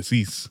unfortunately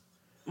deceased.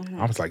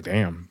 I was like,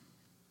 damn.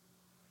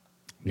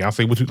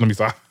 Beyonce, let me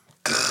stop.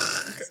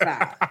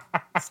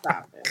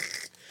 Stop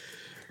it.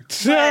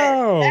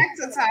 Back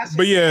to Tasha.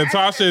 But yeah,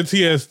 Tasha and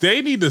TS,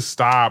 they need to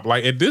stop.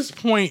 Like, at this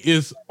point,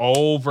 it's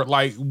over.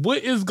 Like,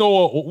 what is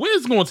going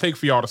to take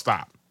for y'all to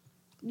stop?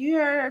 You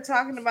heard her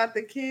talking about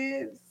the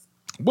kids.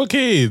 What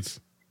kids?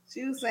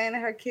 She was saying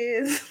that her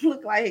kids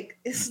look like,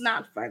 it's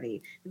not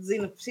funny.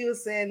 She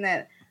was saying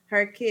that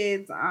her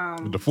kids,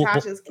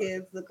 Tasha's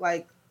kids, look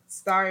like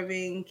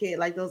starving kid,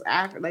 like those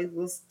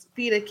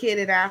feed a kid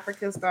in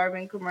Africa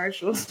starving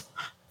commercials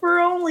for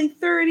only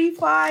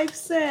 35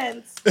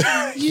 cents.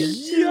 Yeah.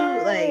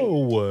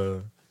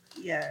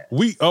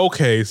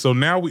 So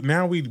now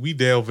we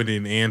delving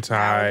in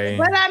anti.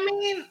 But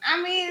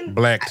I mean,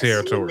 black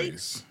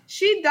territories.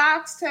 She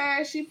doxed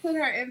her. She put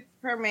her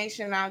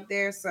information out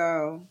there.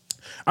 So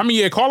I mean,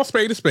 yeah, call a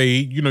spade a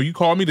spade. You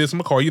call me this, I'm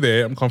gonna call you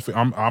that.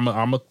 I'm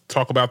gonna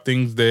talk about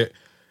things that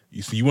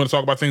you want to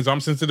talk about things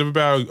I'm sensitive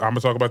about. I'm gonna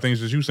talk about things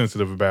that you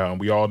sensitive about. And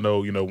we all know,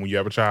 when you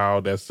have a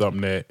child, that's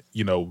something that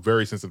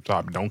very sensitive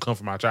topic. Don't come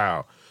for my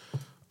child.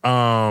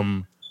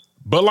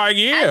 But, like,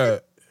 yeah.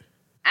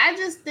 I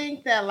just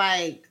think that,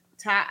 like,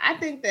 I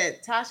think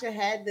that Tasha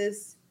had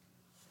this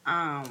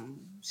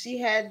she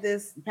had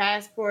this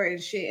passport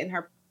and shit in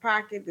her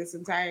pocket this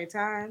entire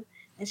time,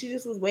 and she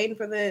just was waiting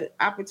for the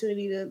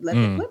opportunity to let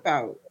the clip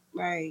out,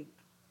 like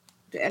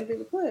to edit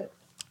the clip.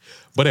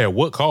 But at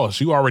what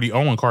cost? You already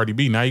own Cardi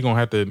B. Now you're gonna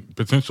have to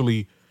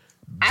potentially.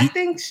 I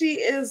think she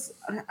is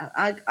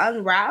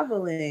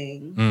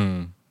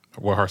unraveling.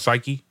 Well, her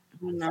psyche.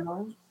 You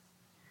know,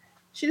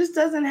 she just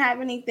doesn't have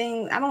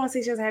anything. I don't want to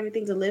say she doesn't have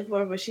anything to live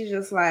for, but she's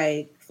just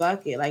like,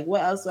 fuck it. Like,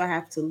 what else do I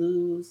have to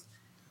lose?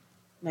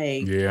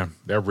 Like, yeah,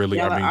 that really.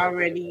 y'all I mean,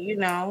 already, you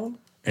know.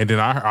 And then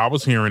I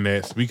was hearing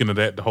that. Speaking of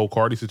that, the whole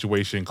Cardi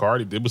situation,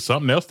 there was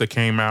something else that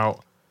came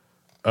out.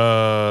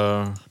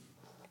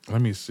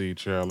 Let me see,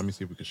 child. Let me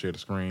see if we can share the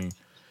screen.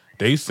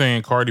 They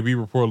saying Cardi B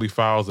reportedly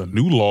files a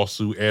new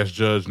lawsuit as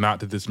judge not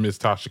to dismiss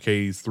Tasha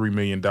K's $3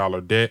 million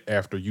debt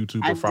after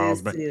YouTuber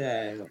files. I did see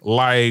that.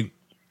 Like,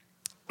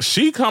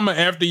 she coming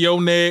after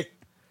your neck.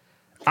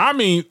 I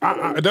mean,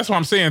 that's what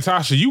I'm saying,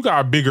 Tasha. You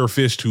got bigger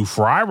fish to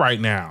fry right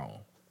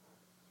now,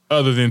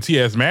 other than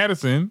T.S.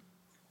 Madison.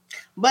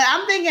 But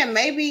I'm thinking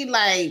maybe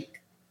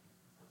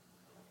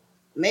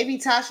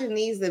Tasha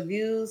needs the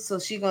views, so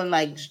she gonna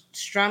like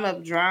strum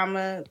up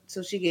drama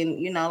so she can,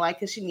 you know, like,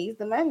 cause she needs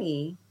the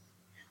money.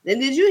 Then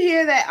did you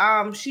hear that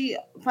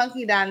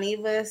Funky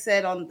Dineva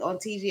said on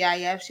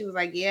TGIF, she was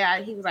like, he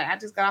was like, I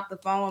just got off the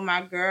phone with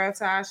my girl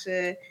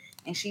Tasha,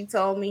 and she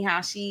told me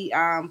how she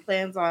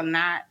plans on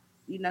not,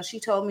 you know, she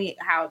told me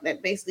how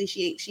that basically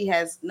she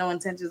has no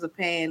intentions of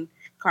paying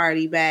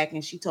Cardi back,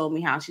 and she told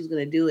me how she's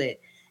gonna do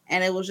it.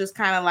 And it was just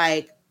kind of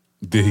like,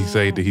 Did he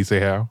say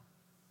how?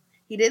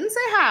 He didn't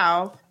say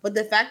how, but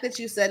the fact that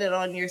you said it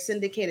on your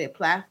syndicated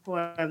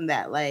platform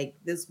that like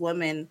this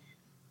woman,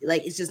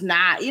 like, it's just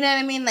not, you know what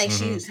I mean? Like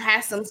she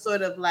has some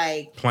sort of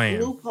like plan,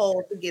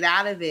 loophole to get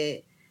out of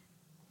it.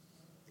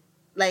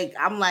 Like,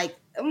 I'm like,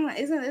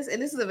 isn't this?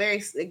 And this is a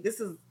very like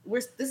this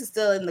is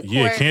still in the court.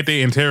 Yeah, can't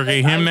they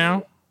interrogate him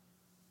now?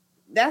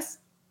 That's.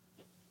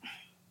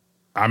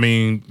 I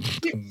mean,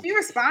 she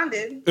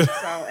responded,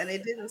 so, and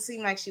it didn't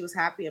seem like she was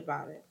happy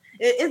about it.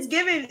 It's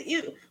giving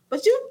you,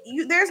 but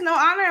you there's no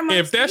honor.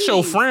 If that's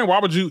your friend, why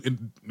would you?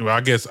 Well,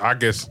 I guess.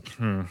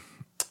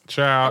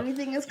 Child,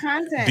 anything is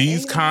content.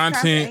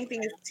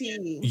 Anything is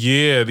tea.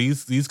 Yeah,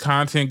 these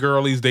content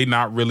girlies, they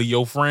not really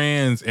your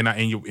friends,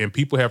 and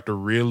people have to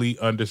really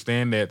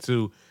understand that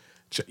too.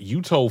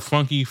 You told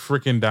Funky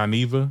freaking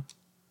Dineva.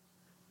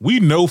 We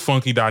know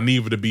Funky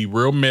Dineva to be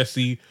real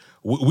messy.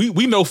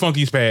 We know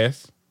Funky's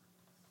past.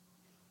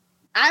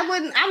 I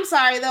wouldn't. I'm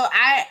sorry though.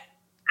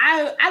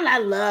 I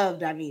love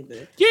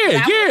Dineva.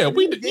 Yeah,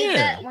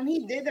 when he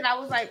did that, I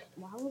was like,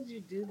 why would you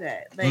do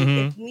that? Like,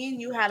 if me and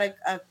you had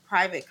a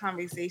private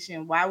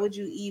conversation, why would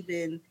you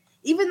even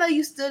though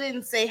you still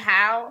didn't say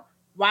how,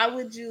 why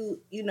would you,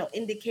 you know,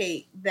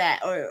 indicate that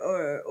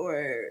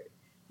or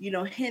you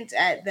know, hint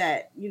at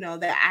that, you know,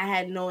 that I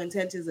had no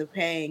intentions of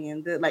paying,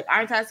 and like,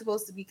 aren't I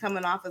supposed to be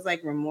coming off as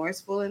like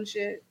remorseful and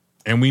shit?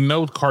 And we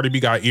know Cardi B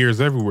got ears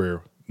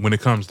everywhere when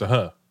it comes to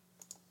her.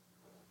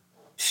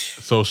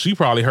 So she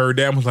probably heard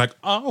that and was like,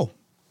 oh,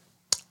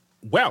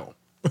 well.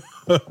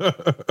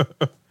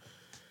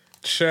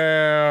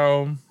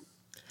 Child.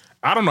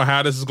 I don't know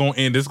how this is going to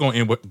end. This is going to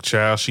end with,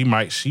 child, she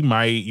might,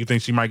 you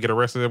think she might get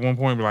arrested at one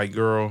point? Be like,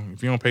 girl,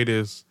 if you don't pay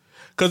this.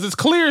 Because it's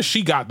clear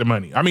she got the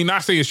money. I mean,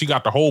 not saying she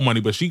got the whole money,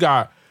 but she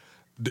got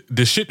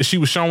the shit that she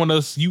was showing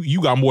us.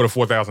 You got more than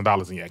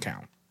 $4,000 in your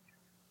account.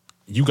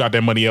 You got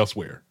that money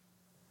elsewhere.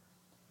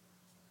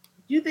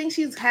 You think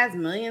she has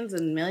millions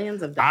and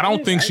millions of dollars? I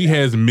don't think she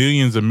has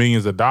millions and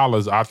millions of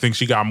dollars. I think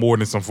she got more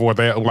than some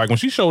 $4,000. Like when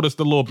she showed us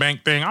the little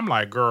bank thing, I'm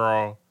like,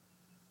 girl.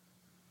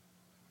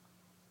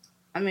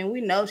 I mean, we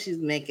know she's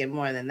making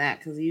more than that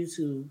because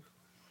YouTube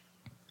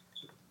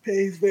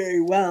pays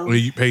very well.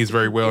 It pays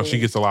very well. She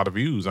gets a lot of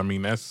views. I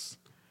mean, that's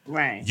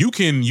right. You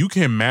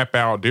can map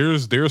out.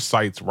 There's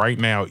sites right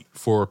now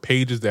for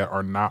pages that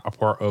are not a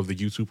part of the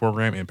YouTube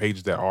program and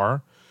pages that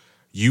are.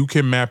 You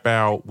can map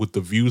out with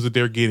the views that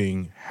they're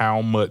getting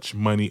how much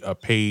money a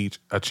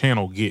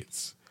channel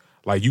gets.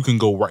 Like you can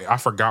go right. I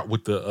forgot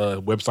what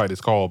the website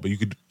is called, but you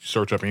could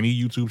search up any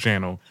YouTube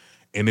channel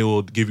and it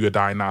will give you a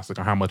diagnostic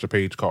on how much a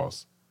page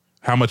costs,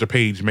 how much a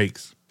page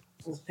makes.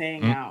 It's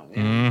paying out. Yeah.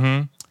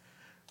 Mm-hmm.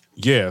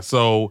 Yeah.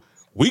 So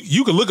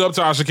you can look up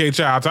Tasha K.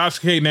 Child. Tasha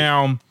K.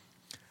 Now. I'm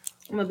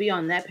gonna be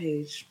on that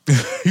page.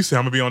 You say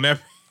I'm gonna be on that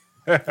page.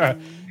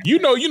 You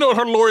know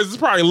her lawyers is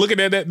probably looking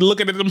at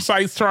them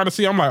sites trying to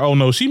see. I'm like, oh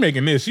no, she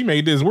making this, she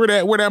made this. Where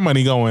that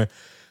money going?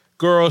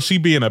 Girl, she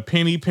being a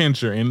penny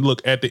pincher. And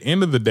look, at the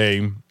end of the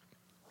day,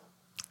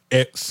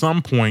 at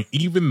some point,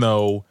 even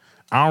though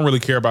I don't really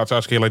care about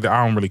Tasha K like that,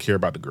 I don't really care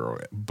about the girl.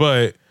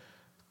 But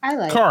I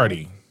like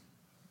Cardi. her.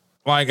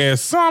 Like at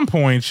some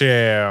point,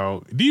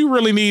 child, do you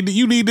really need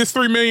this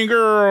 $3 million,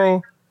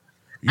 girl?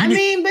 But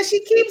she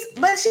keeps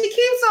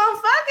on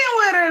fucking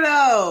with her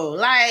though.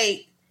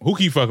 Like, who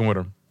keep fucking with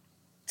her?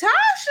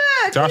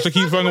 Tasha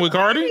keep fucking with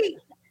Cardi?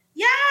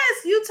 Yes,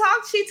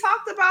 she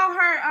talked about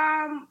her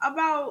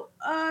about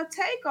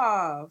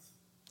Takeoff.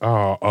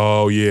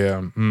 Oh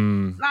yeah.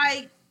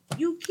 Like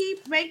you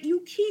keep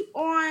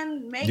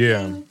on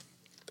making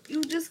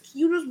you just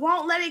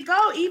won't let it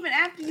go even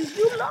after you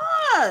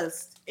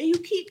lost. And you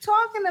keep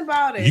talking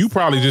about it. You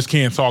probably just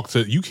can't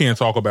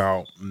talk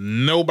about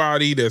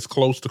nobody that's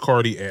close to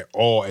Cardi at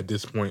all at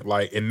this point.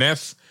 Like, and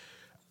that's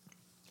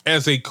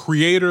as a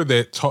creator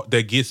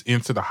that gets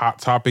into the hot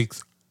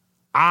topics.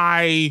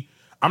 I'm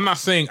not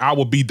saying I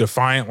will be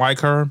defiant like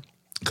her,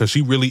 because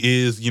she really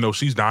is. You know,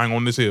 she's dying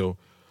on this hill.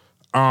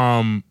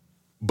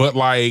 But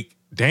like,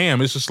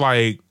 damn, it's just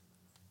like,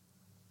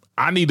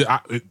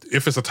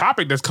 if it's a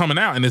topic that's coming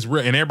out and it's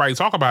real and everybody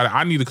talk about it,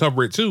 I need to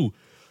cover it too.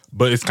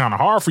 But it's kind of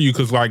hard for you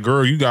because, like,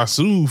 girl, you got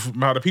sued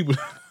by the people.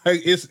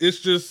 Like, it's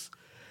just,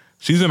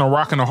 she's in a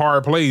rock and a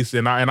hard place,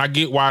 and I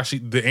get why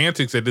the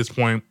antics at this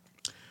point.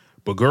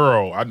 But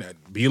girl,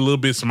 be a little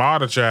bit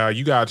smarter, child.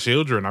 You got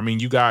children. I mean,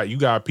 you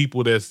got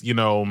people that's, you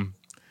know,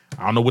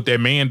 I don't know what that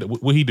man,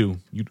 what he do.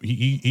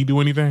 He do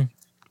anything?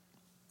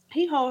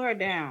 He hold her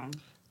down.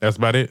 That's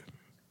about it.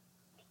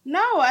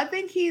 No, I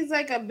think he's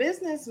like a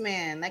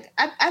businessman. Like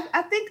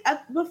I think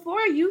before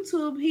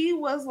YouTube, he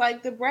was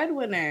like the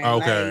breadwinner.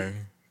 Okay. Like,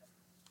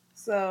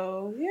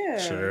 so yeah.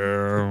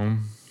 Sure.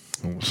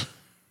 He's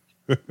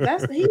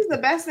the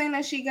best thing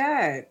that she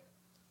got.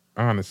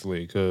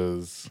 Honestly,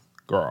 because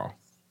girl.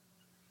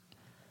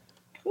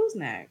 Who's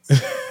next?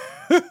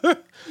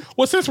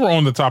 Well, since we're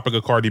on the topic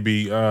of Cardi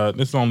B,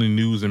 this is the only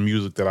news and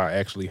music that I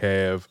actually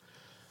have.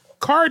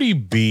 Cardi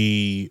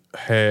B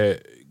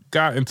had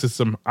got into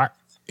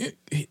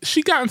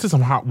she got into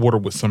some hot water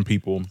with some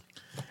people,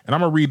 and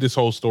I'm gonna read this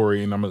whole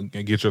story and I'm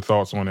gonna get your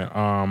thoughts on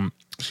it.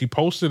 She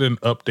posted an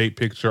update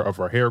picture of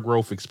her hair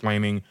growth,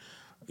 explaining,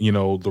 you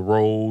know, the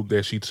road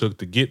that she took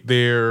to get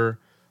there.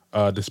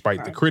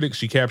 Despite the critics,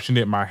 she captioned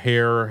it, "My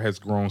hair has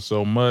grown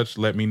so much.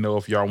 Let me know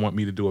if y'all want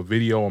me to do a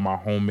video on my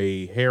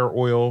homemade hair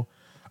oil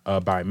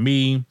by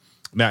me."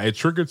 Now, it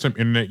triggered some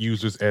internet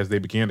users as they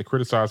began to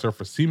criticize her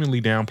for seemingly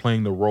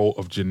downplaying the role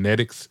of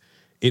genetics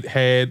it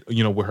had,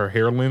 you know, with her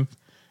hair length.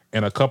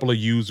 And a couple of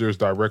users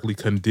directly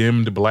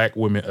condemned Black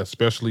women,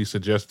 especially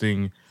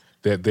suggesting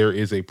that there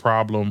is a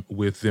problem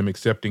with them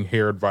accepting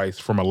hair advice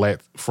from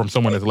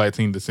someone that's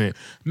Latin descent.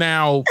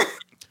 Now,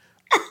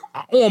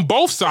 on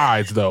both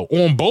sides,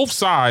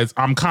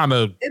 I'm kind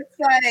of. It's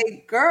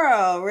like,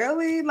 girl,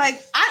 really?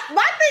 Like,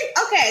 my thing.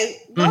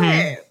 Okay, go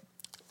ahead.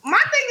 My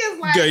thing is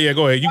like, yeah,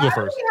 go ahead. You go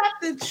first. Why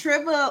do we have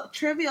to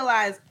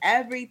trivialize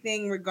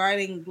everything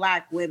regarding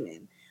Black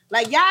women?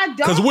 Like, y'all don't.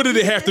 Because what did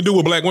it have to do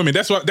with Black women?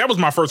 That was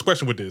my first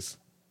question with this.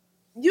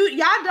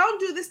 Y'all don't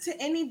do this to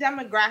any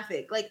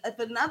demographic. Like, if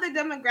another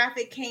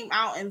demographic came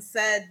out and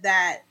said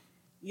that,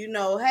 you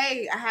know,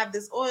 hey, I have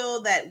this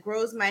oil that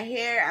grows my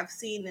hair. I've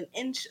seen an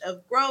inch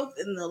of growth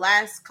in the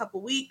last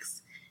couple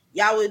weeks.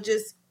 Y'all would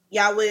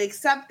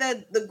accept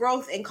the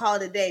growth and call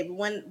it a day.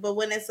 But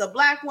when it's a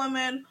Black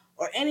woman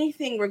or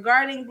anything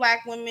regarding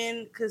Black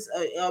women, because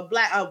a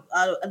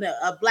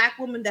Black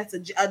woman that's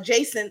an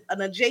adjacent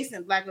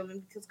Black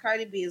woman, because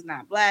Cardi B is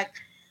not Black,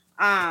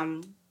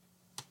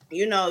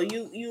 you know,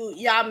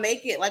 y'all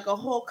make it like a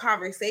whole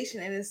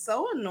conversation, and it's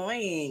so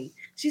annoying.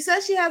 She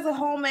says she has a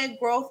homemade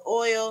growth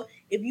oil.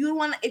 If you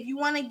want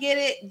to get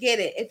it, get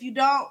it. If you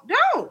don't.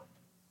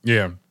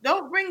 Yeah.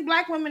 Don't bring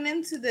Black women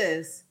into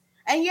this.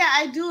 And yeah,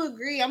 I do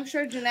agree. I'm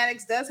sure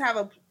genetics does have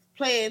a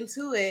play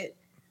into it.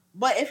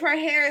 But if her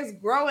hair is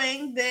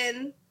growing,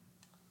 then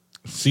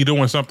she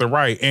doing something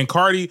right. And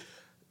Cardi,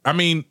 I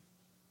mean,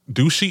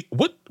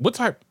 what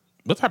type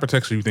of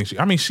texture do you think she?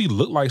 I mean, she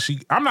looked like she.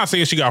 I'm not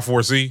saying she got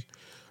 4C,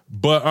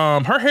 but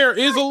her hair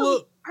is a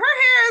little. Her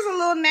hair is a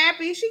little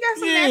nappy. She got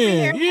some nappy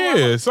hair.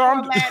 Yeah. So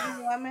I'm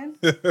Latin woman.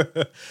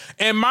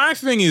 And my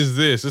thing is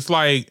this: it's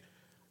like,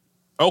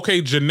 okay,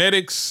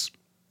 genetics.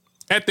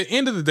 At the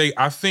end of the day,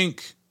 I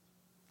think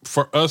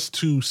for us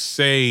to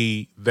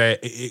say that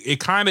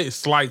it kind of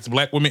slights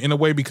Black women in a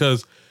way,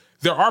 because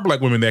there are Black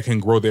women that can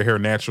grow their hair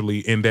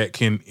naturally and that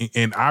can,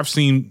 and I've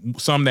seen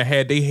some that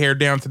had their hair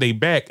down to their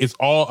back. It's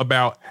all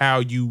about how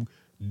you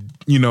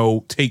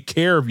know, take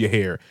care of your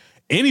hair.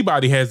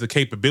 Anybody has the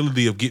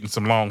capability of getting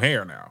some long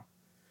hair now.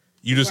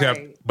 You just have,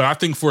 but I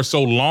think for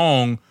so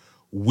long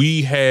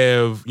we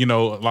have, you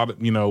know, a lot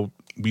of, you know,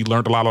 we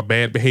learned a lot of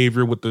bad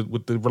behavior with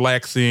the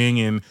relaxing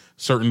and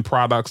certain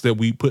products that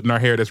we put in our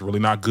hair that's really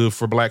not good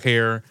for Black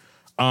hair.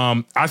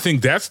 I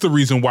think that's the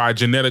reason why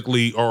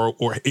genetically, or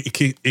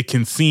it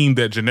can seem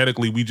that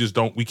genetically we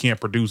can't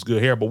produce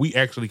good hair, but we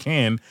actually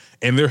can,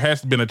 and there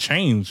has been a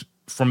change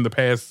from the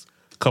past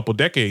couple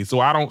decades.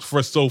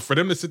 So for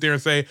them to sit there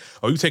and say,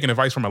 "Oh, you taking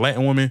advice from a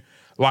Latin woman,"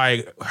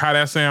 like how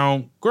that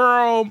sound,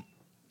 girl.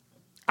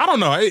 I don't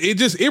know.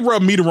 It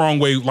rubbed me the wrong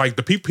way. Like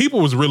the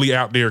people was really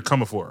out there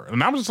coming for her,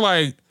 and I was just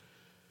like,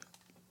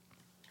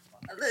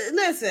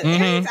 listen,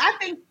 I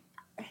think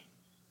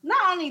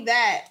not only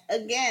that.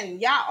 Again,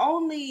 y'all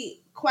only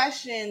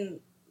question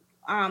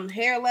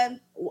hair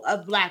length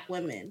of Black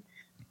women.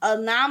 A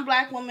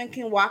non-Black woman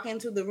can walk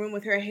into the room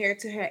with her hair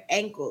to her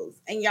ankles,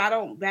 and y'all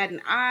don't bat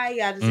an eye.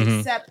 Y'all just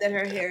accept that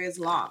her hair is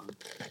long.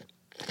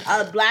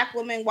 A Black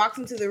woman walks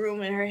into the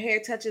room and her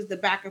hair touches the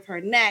back of her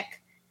neck,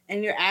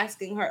 and you're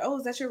asking her, "Oh,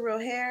 is that your real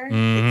hair?"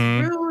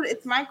 It's rude.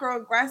 It's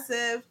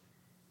microaggressive.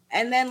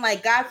 and then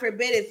like God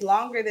forbid it's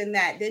longer than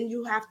that, then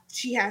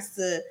she has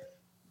to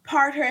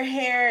part her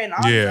hair and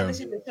all this other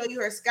shit to show you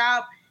her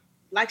scalp,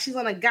 like she's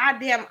on a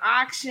goddamn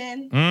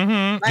auction.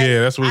 Mm-hmm. Like,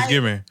 yeah, that's what it's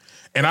giving.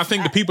 And I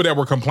think the people that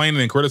were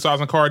complaining and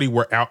criticizing Cardi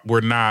were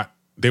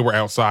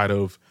outside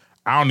of.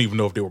 I don't even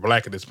know if they were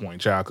black at this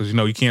point, child, because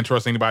you can't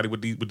trust anybody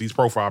with these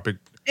profile pics.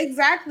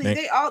 Exactly.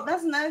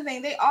 That's another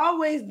thing. They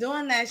always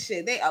doing that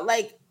shit. They are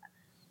like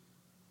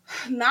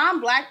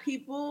non-black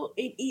people,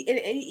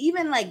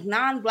 even like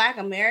non-black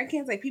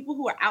Americans, like people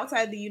who are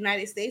outside the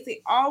United States.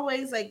 They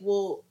always like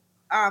will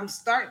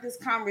start this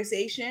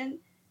conversation,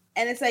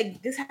 and it's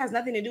like this has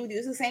nothing to do with you.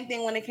 It's the same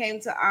thing when it came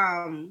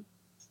to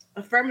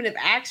affirmative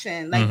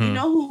action. Like, you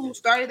know who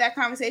started that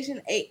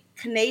conversation? A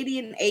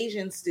Canadian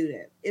Asian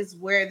student is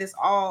where this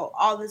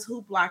all this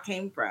hoopla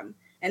came from.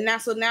 And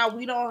now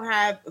we don't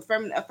have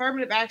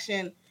affirmative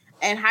action,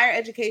 and higher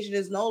education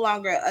is no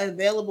longer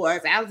available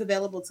as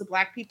available to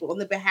black people on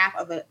the behalf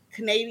of a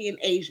Canadian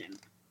Asian.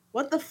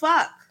 What the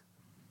fuck?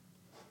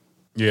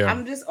 Yeah.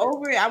 I'm just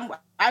over it.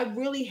 I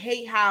really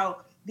hate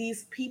how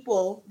these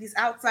people, these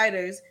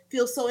outsiders,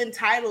 feel so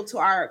entitled to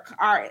our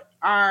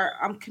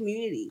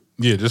community.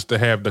 Yeah, just to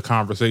have the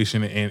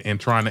conversation and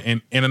trying to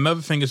and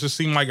another thing is just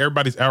seem like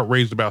everybody's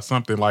outraged about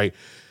something. Like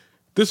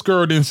this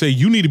girl didn't say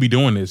you need to be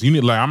doing this. You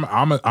need I'm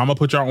gonna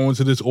put y'all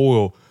onto this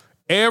oil.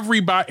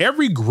 Every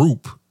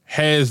group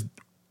has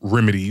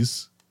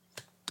remedies.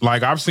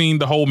 Like I've seen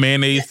the whole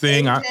mayonnaise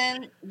thing.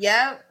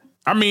 Yep.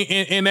 I mean,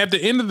 and at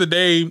the end of the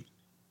day,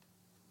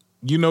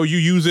 you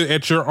use it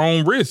at your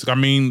own risk. I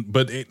mean,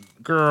 but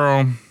girl,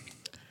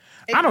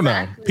 exactly. I don't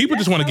know. People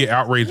just want to get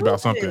outraged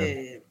about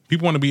something.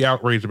 People want to be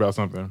outraged about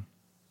something.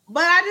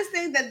 But I just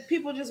think that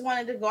people just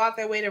wanted to go out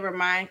their way to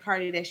remind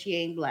Cardi that she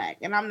ain't black.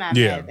 And I'm not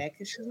mad at that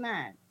because she's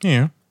not.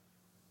 Yeah.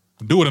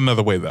 Do it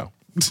another way, though.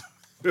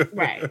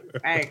 Right.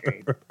 I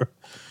agree.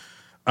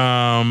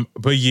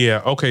 But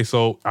yeah, okay,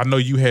 so I know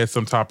you had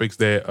some topics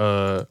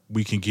that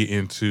we can get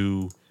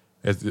into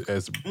as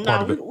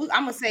part of it.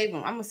 I'm gonna save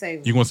them.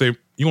 You gonna save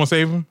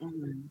them?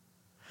 Mm-hmm.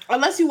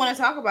 Unless you want to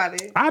talk about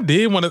it. I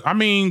did want to. I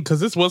mean, because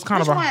this was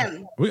kind of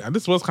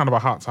a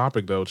hot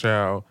topic though,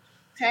 child.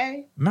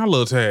 Tay? Not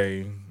Lil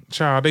Tay.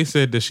 Child, they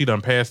said that she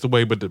done passed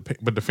away, but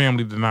the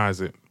family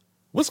denies it.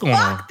 What's going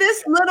on? Fuck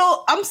this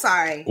little. I'm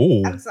sorry.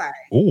 Ooh. I'm sorry.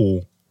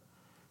 Ooh.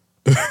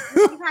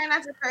 I'm trying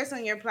not to curse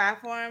on your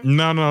platform.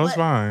 No, it's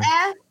fine.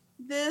 F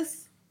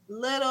this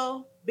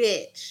little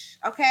bitch.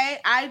 Okay?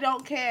 I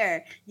don't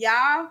care.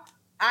 Y'all,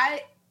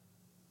 I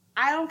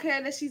don't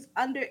care that she's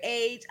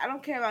underage. I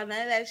don't care about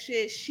none of that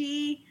shit.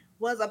 She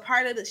was a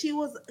part of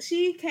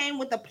she came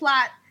with the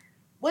plot.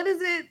 What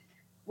is it?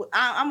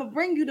 I'm gonna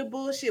bring you the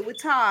bullshit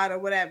with Todd or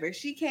whatever.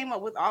 She came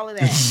up with all of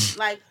that.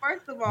 Like,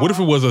 first of all, what if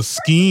it was a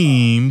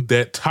scheme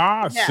that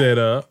Todd set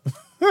up?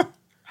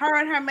 Her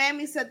and her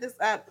mammy set this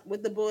up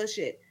with the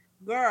bullshit.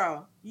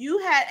 Girl, you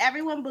had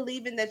everyone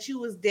believing that you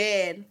was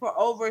dead for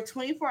over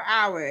 24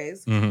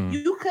 hours. Mm-hmm.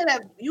 You could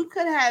have you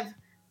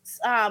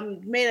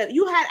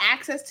had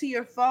access to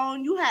your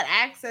phone. You had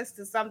access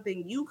to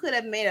something. You could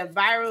have made a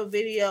viral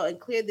video and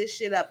cleared this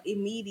shit up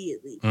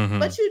immediately. Mm-hmm.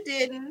 But you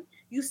didn't.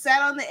 You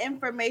sat on the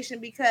information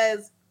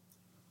because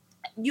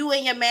you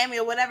and your mammy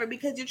or whatever,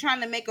 because you're trying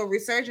to make a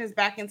resurgence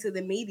back into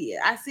the media.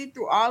 I see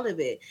through all of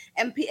it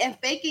and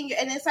faking.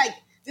 And it's like,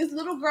 this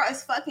little girl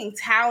is fucking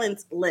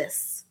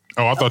talentless.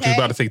 Oh, I thought you were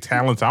about to say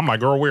talent. I'm like,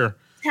 girl, where?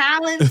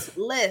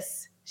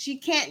 Talentless.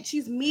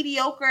 She's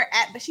mediocre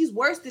but she's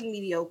worse than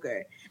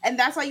mediocre. And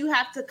that's why you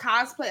have to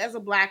cosplay as a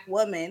black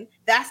woman.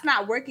 That's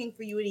not working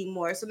for you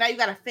anymore. So now you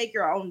got to fake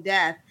your own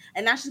death.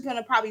 And now she's going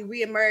to probably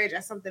reemerge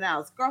as something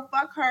else. Girl,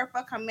 fuck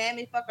her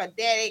mammy, fuck her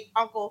daddy,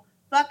 uncle,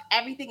 fuck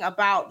everything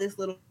about this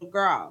little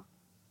girl.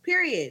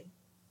 Period.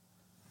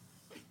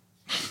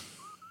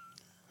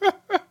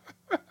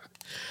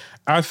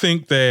 I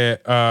think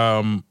that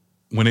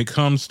when it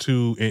comes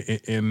to,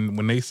 and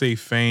when they say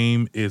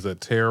fame is a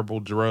terrible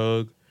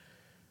drug,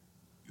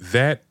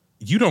 that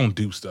you don't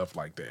do stuff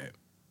like that.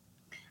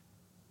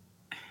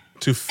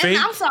 To fake.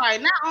 And I'm sorry,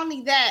 not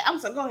only that. I'm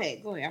sorry.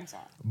 Go ahead. I'm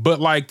sorry. But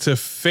like to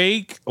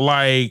fake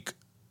like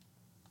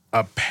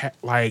I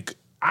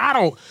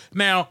don't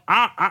now.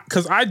 I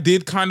because I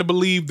did kind of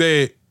believe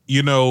that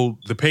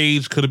the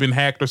page could have been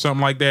hacked or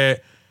something like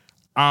that.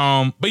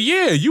 But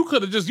yeah, you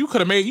could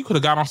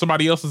have got on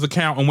somebody else's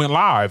account and went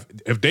live.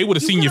 If they would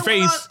have seen your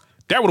face,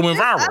 that would have went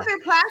viral. Other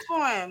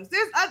platforms.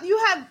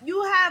 You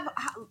have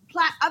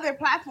other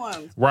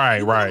platforms. Right.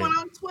 You could have went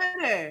on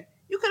Twitter.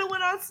 You could have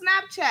went on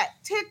Snapchat,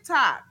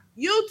 TikTok,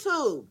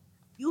 YouTube.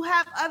 You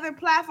have other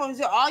platforms.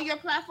 Did all your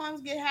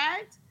platforms get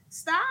hacked?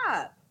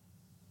 Stop.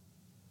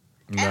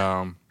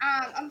 No.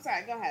 I'm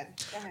sorry. Go ahead.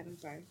 I'm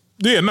sorry.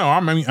 Yeah, no. I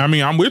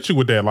mean, I'm with you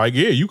with that. Like,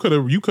 yeah, you could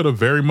have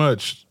very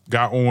much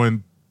got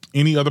on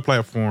any other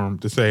platform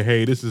to say,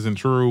 hey, this isn't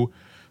true.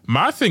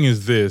 My thing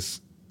is this,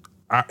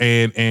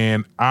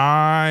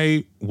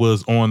 I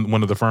was on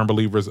one of the firm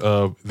believers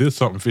of there's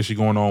something fishy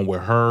going on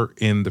with her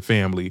in the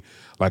family.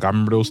 Like I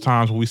remember those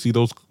times when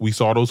we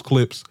saw those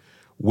clips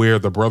where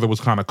the brother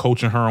was kind of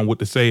coaching her on what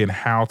to say and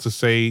how to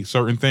say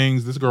certain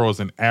things. This girl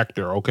is an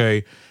actor,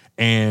 okay?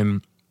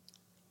 And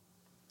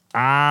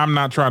I'm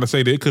not trying to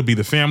say that it could be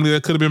the family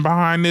that could have been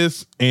behind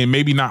this, and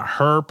maybe not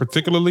her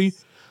particularly,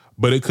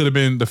 but it could have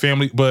been the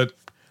family. But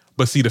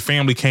see, the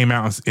family came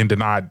out and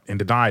denied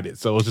it.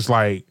 So it's just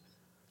like,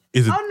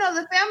 is it? Oh no,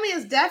 the family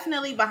is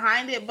definitely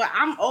behind it, but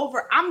I'm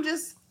over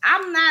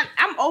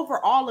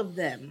all of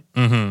them.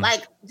 Mm-hmm.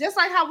 Like, just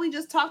like how we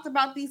just talked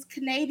about these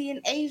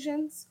Canadian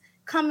Asians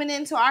coming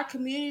into our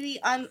community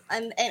and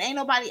ain't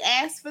nobody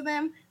asked for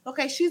them.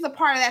 Okay, she's a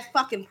part of that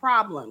fucking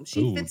problem.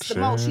 She fits the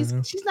mold.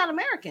 She's not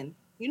American.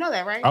 You know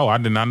that, right? Oh, I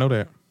did not know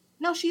that.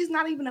 No, she's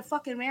not even a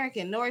fucking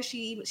American, nor is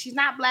she's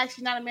not black,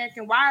 she's not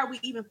American. Why are we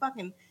even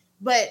fucking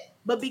but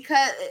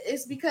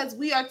because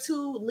we are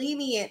too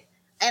lenient.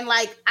 And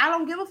like, I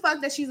don't give a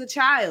fuck that she's a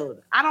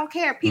child. I don't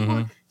care.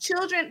 People,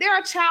 children, there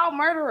are child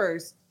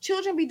murderers.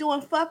 Children be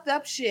doing fucked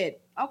up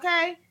shit.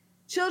 Okay?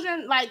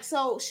 Children, like,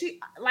 so she,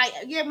 like,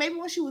 yeah, maybe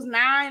when she was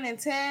 9 and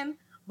 10,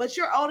 but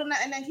you're old enough.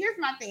 And then here's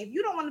my thing. If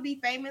you don't want to be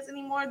famous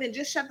anymore, then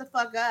just shut the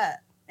fuck up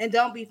and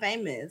don't be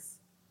famous.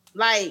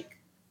 Like,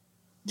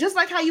 just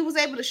like how you was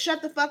able to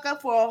shut the fuck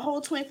up for a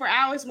whole 24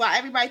 hours while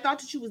everybody thought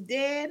that you was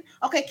dead.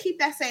 Okay, keep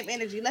that same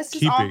energy. Let's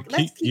keep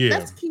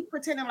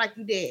pretending like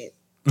you dead.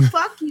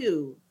 Fuck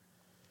you.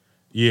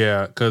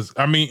 Yeah, because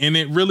I mean, and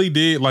it really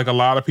did. Like, a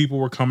lot of people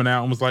were coming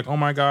out and was like, "Oh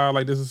my god,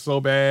 like this is so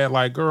bad."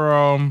 Like,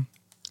 girl.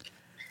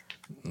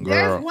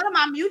 There's one of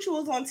my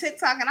mutuals on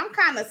TikTok, and I'm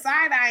kind of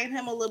side-eyeing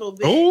him a little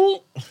bit. Ooh.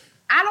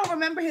 I don't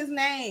remember his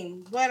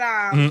name, but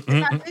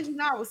if I did,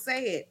 I would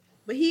say it.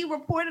 But he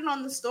reported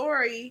on the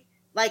story,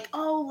 like,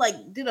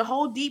 did a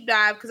whole deep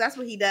dive, because that's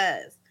what he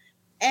does.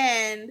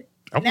 And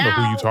I wonder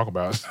who you talk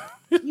about.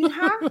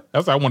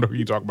 That's I wonder who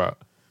you talk about.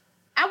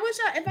 I wish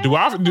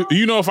do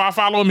you know if I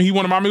follow him? He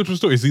one of my mutual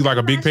stories. Is he like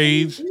a big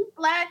page? He's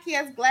black. He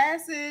has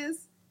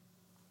glasses.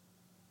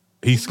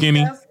 He's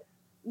skinny.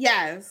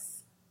 Yes.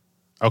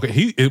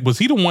 Okay. Was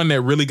he the one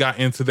that really got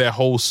into that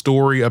whole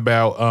story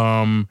about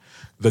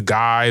the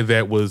guy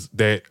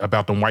that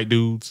about them white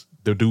dudes?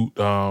 The dude.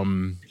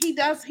 He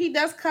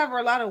does cover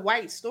a lot of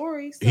white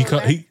stories.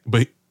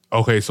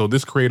 So so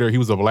this creator, he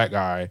was a black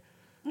guy,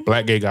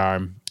 black gay guy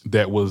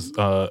that was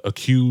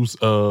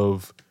accused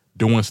of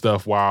doing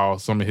stuff while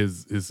some of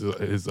his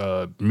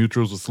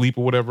mutuals asleep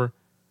or whatever.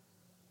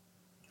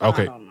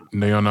 Okay.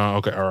 No.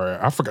 Okay. All right.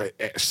 I forgot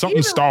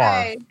something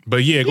star.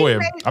 But yeah, go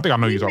ahead. I think I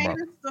know you're talking about.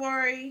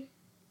 Story.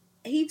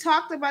 He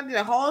talked about it,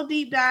 a whole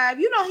deep dive.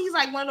 You know, he's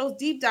like one of those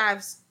deep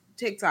dives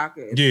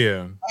TikTokers.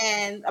 Yeah.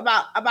 And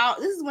about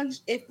this is when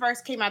it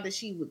first came out that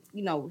she was,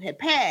 had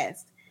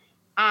passed.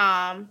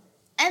 And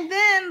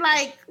then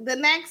like the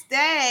next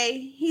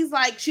day, he's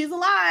like, she's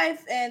alive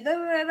and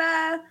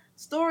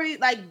story,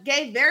 like,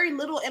 gave very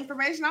little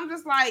information. I'm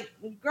just like,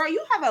 girl,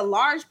 you have a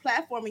large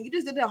platform and you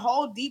just did a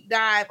whole deep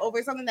dive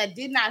over something that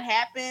did not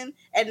happen,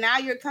 and now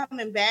you're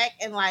coming back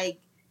and like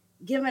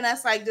giving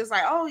us like just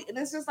like, oh, and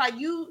it's just like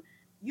you're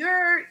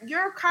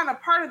kind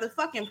of part of the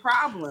fucking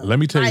problem. Let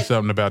me tell you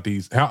something about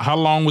these. How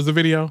long was the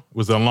video?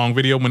 Was it a long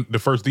video when the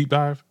first deep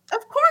dive?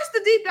 Of course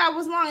the deep dive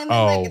was long, and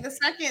then like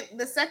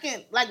the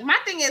second, like, my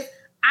thing is,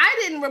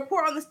 I didn't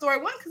report on the story,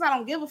 one, because I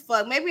don't give a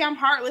fuck. Maybe I'm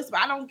heartless, but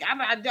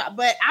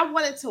but I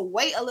wanted to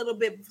wait a little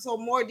bit so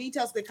more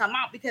details could come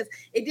out, because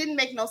it didn't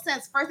make no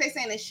sense. First they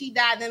saying that she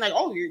died, then like,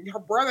 oh, her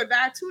brother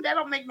died too. That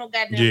don't make no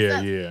goddamn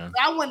sense. Yeah. So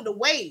I wanted to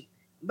wait,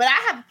 but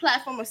I have a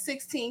platform of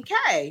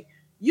 16K.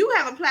 You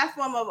have a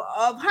platform of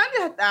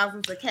hundreds of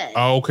thousands of K.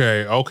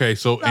 Okay.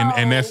 So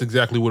and that's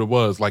exactly what it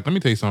was. Like, let me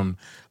tell you something.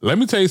 Let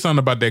me tell you something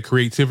about that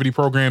creativity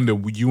program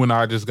that you and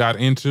I just got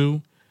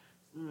into.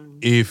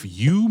 If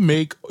you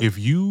make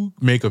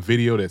a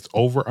video that's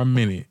over a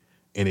minute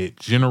and it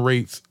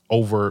generates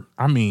over,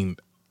 I mean,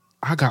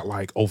 I got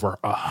like over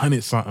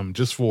 100 something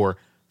just for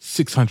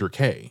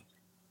 600K.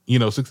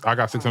 I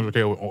got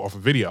 600K off a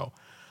video.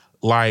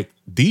 Like,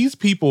 these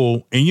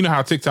people, and you know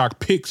how TikTok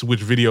picks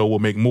which video will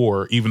make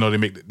more, even though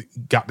they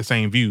got the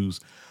same views.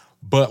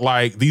 But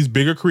like, these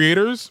bigger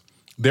creators,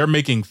 they're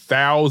making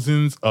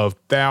thousands of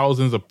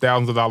dollars a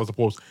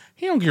post.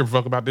 He don't give a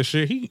fuck about this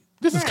shit.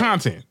 This is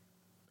content.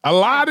 A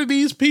lot of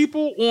these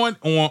people on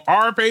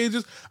our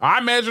pages, I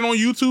imagine on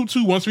YouTube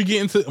too, once we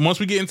get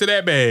into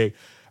that bag,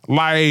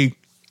 like,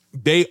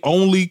 they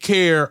only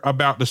care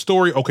about the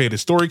story. Okay, the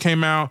story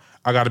came out.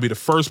 I got to be the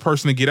first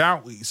person to get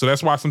out. So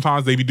that's why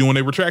sometimes they be doing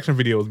their retraction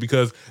videos,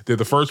 because they're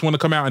the first one to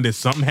come out, and then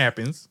something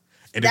happens,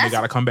 and then they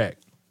got to come back.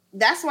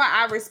 That's why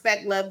I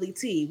respect Lovely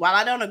T. While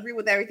I don't agree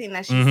with everything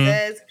that she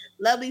says,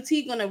 Lovely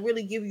T gonna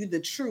really give you the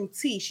true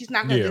tea. She's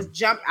not gonna just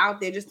jump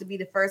out there just to be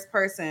the first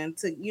person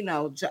to,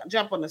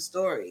 jump on the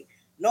story.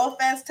 No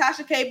offense,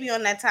 Tasha K be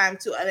on that time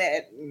too.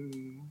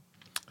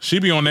 She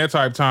be on that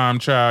type time,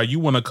 child. You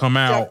want to come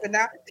out.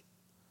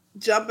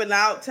 Jumping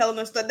out, telling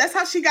her stuff. That's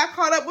how she got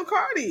caught up with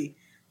Cardi.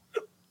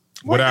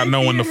 Without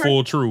knowing the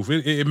full truth.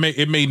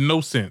 It made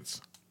no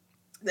sense.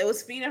 they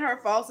was feeding her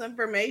false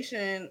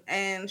information,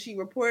 and she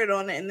reported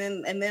on it, and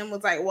then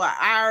was like, "Well,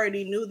 I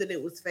already knew that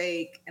it was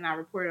fake, and I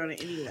reported on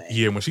it anyway."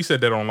 Yeah, when she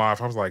said that on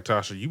live, I was like,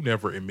 Tasha, you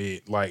never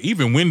admit. Like,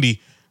 even Wendy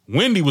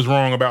was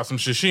wrong about some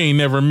shit. She ain't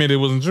never admitted it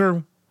wasn't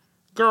true.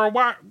 Girl,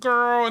 why,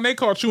 girl? And they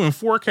caught you in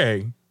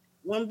 4K.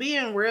 When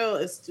being real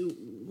is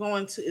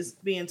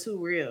being too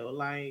real.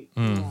 Like,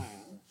 come on.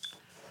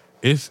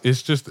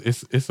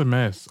 It's a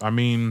mess. I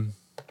mean,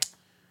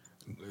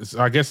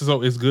 I guess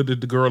it's good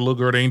that the little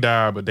girl ain't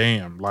died, but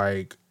damn,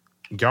 like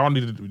y'all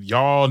need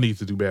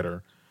to do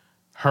better.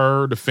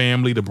 Her, the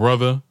family, the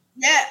brother.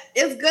 Yeah,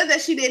 it's good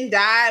that she didn't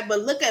die,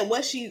 but look at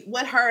what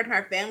her and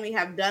her family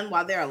have done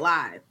while they're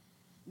alive.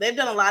 They've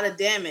done a lot of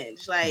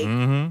damage. Like,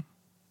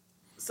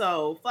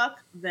 so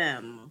fuck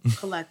them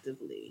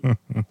collectively.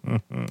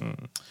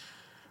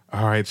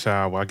 All right,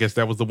 child. Well, I guess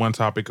that was the one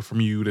topic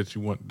from you that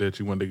you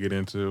wanted to get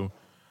into.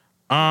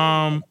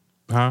 Huh?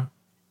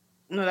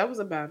 No, that was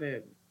about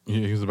it.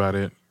 Yeah, it was about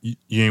it.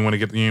 You ain't want to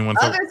get. You ain't want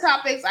other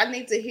topics. I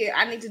need to hear.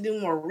 I need to do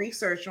more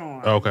research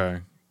on. Okay,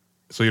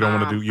 so you don't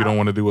want to do. You don't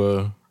want to do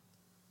a.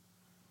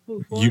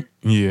 Who for?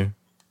 Yeah.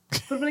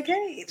 Put him in a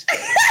cage.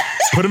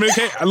 Put him in a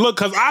cage. Look,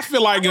 because I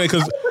feel like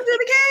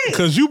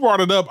because you brought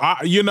it up.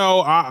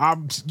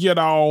 I'm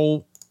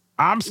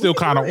still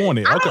kind of on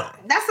it. Okay,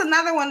 that's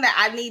another one that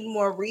I need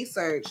more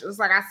research. It's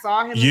like I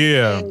saw him.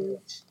 Yeah. On the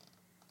page.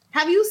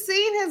 Have you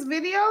seen his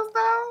videos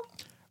though?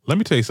 Let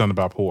me tell you something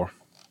about Poor.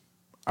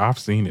 I've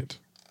seen it.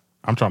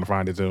 I'm trying to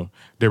find it too.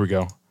 There we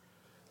go.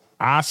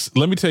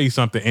 Let me tell you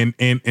something,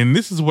 and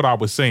this is what I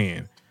was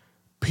saying.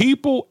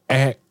 People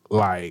act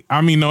like, I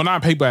mean, no,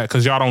 not people act,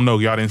 because y'all don't know,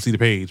 y'all didn't see the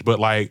page, but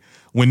like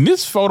when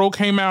this photo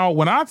came out,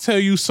 when I tell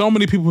you, so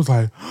many people was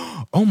like,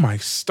 "Oh my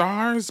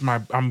stars!"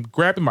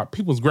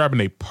 People's grabbing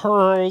their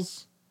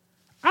pearls.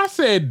 I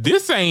said,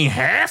 this ain't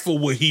half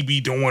of what he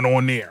be doing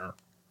on there.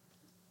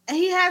 And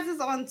he has this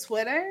on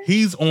Twitter.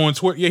 He's on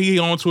Twitter. Yeah, he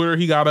on Twitter.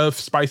 He got a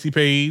spicy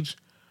page.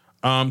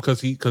 Because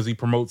he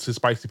promotes his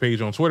spicy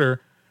page on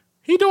Twitter.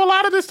 He do a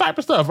lot of this type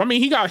of stuff. I mean,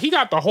 he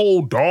got the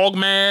whole dog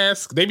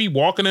mask. They be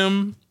walking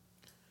him.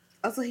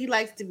 Also, he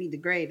likes to be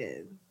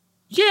degraded.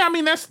 Yeah, I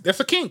mean that's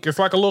a kink. It's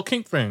like a little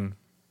kink thing.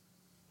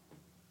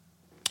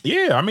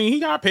 Yeah, I mean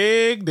he got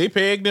pegged. They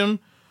pegged him.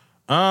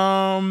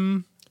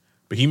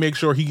 But he makes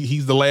sure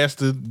he's the last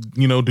to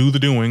do the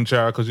doing,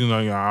 child. Because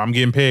I'm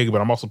getting pegged,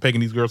 but I'm also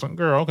pegging these girls.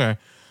 Girl, okay.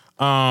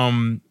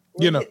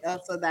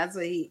 So that's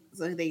what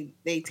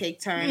they take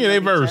turns. Yeah, they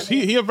verse.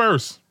 He a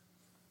verse.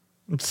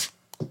 I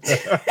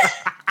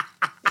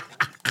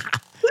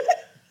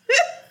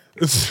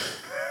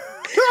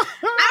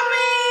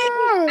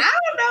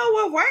don't know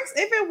what works.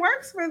 If it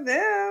works for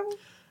them,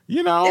 is he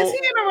in a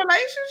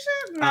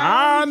relationship?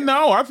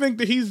 No. I think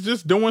that he's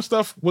just doing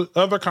stuff with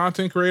other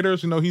content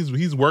creators.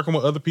 He's working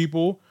with other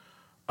people.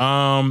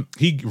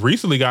 He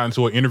recently got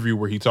into an interview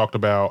where he talked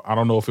about, I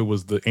don't know if it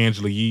was the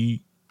Angela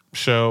Yee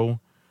show.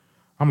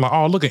 I'm like,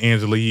 oh, look at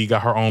Angela Yee,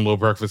 got her own little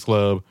breakfast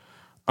club.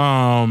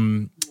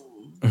 She's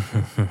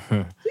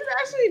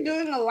actually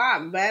doing a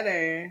lot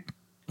better.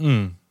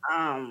 I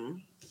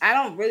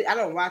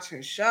don't watch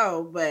her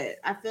show, but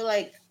I feel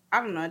like,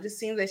 I don't know, it just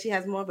seems like she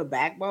has more of a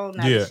backbone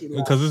now. Yeah,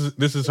 because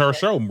this is her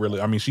show,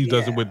 really. I mean, she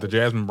does it with the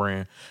Jasmine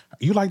brand.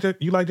 You like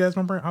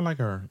Jasmine brand? I like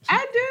her.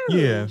 I do.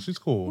 Yeah, she's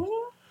cool.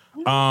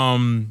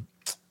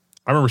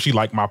 I remember she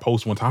liked my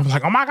post one time. I was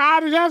like, oh my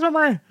God, it's Jasmine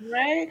brand.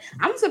 Right?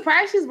 I'm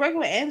surprised she's working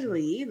with Angela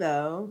Yee,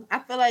 though. I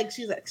feel like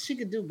she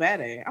could do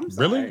better. I'm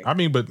sorry. Really? I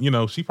mean, but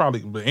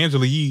but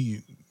Angela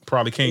Yee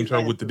probably came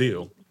to her with the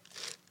deal.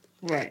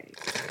 Right.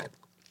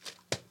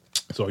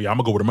 So yeah, I'm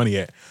gonna go where the money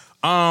at.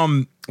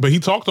 But he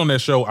talked on that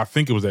show. I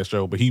think it was that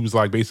show. But he was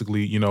like,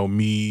 basically,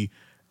 me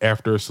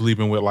after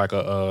sleeping with like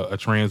a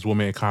trans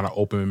woman, kind of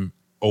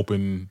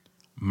open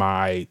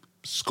my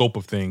scope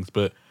of things.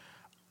 But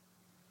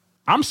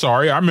I'm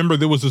sorry. I remember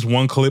there was this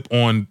one clip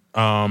on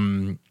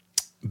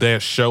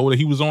that show that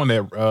he was on,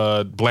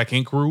 that Black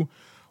Ink Crew,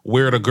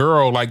 where the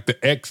girl, like the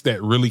ex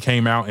that really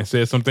came out and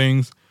said some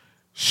things,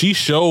 she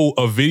showed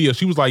a video.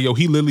 She was like, yo,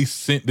 he literally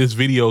sent this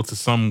video to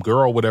some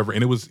girl or whatever,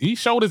 and he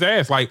showed his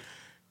ass. Like,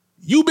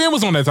 you been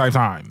was on that type of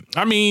time.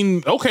 I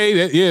mean,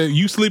 okay,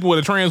 you sleeping with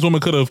a trans woman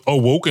could have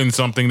awoken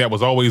something that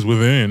was always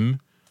within.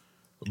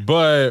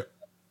 But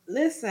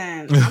listen,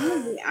 I'm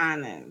gonna be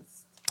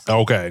honest.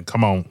 Okay,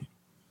 come on.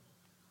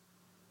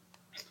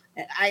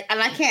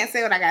 I can't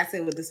say what I gotta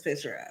say with this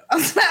picture up.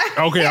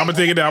 Okay, I'm gonna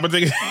take it down.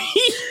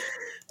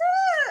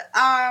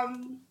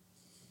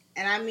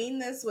 And I mean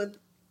this with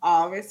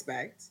all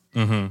respect.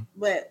 Mm-hmm.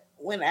 But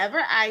whenever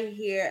I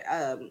hear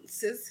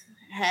cis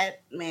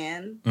het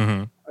man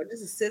or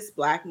just a cis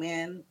black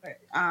man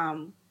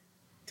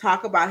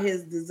talk about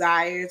his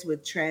desires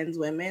with trans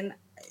women,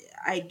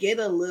 I get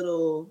a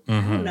little,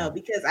 I don't know,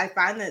 because I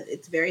find that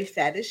it's very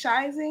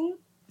fetishizing.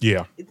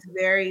 Yeah. It's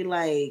very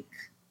like,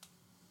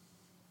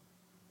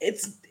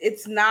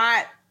 it's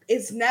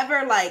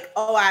never like,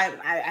 oh,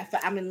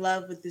 I'm in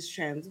love with this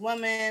trans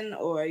woman,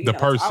 or the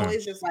person. It's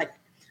always just like,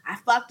 I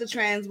fucked a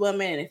trans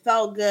woman and it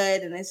felt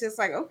good, and it's just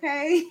like,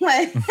 okay,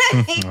 like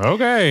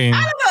okay. I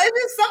don't know.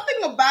 It's just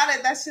something about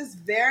it that's just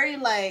very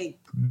like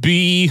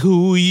be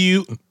who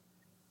you.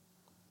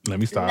 Let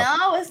me stop.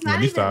 No, it's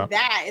not even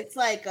that. It's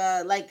like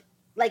a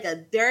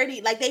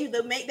dirty, like they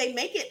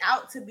make it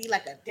out to be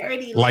like a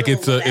dirty, like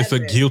it's a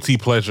guilty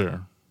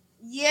pleasure.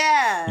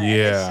 Yeah.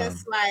 It's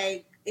just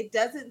like it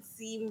doesn't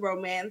seem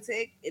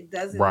romantic. It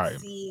doesn't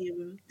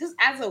seem, just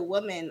as a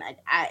woman, like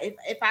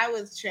if I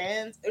was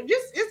trans, or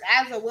just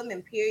as a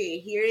woman,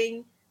 period,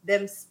 hearing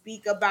them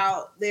speak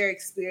about their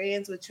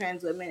experience with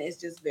trans women is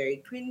just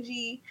very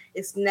cringy.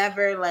 It's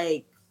never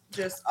like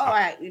just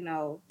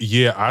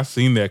Yeah, I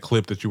seen that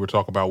clip that you were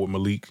talking about with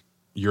Malik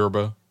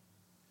Yerba.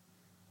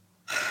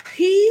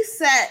 He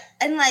said,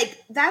 and like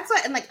that's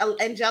like, and like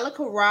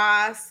Angelica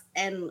Ross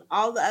and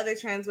all the other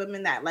trans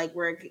women that like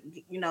were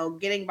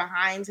getting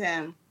behind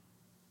him.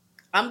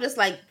 I'm just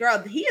like, girl,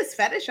 he is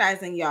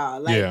fetishizing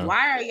y'all. Like,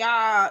 why are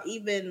y'all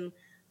even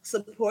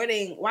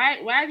supporting?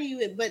 Why do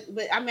you? But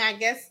I mean, I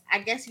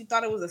guess you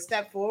thought it was a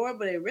step forward,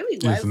 but it really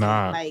wasn't.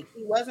 Not. Like,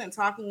 he wasn't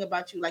talking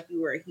about you like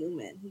you were a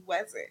human. He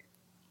wasn't.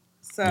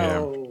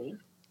 So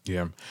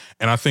yeah.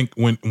 And I think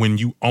when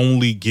you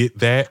only get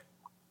that,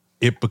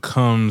 it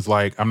becomes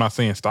like, I'm not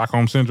saying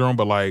Stockholm syndrome,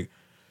 but like,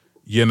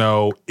 you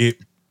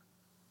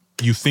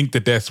think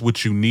that that's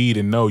what you need,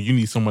 and no, you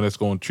need someone that's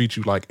going to treat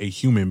you like a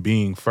human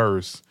being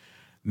first.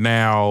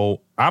 Now,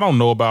 I don't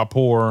know about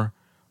poor,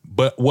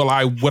 but what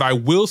I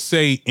will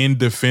say in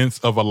defense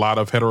of a lot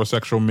of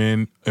heterosexual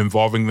men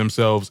involving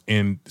themselves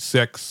in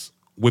sex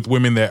with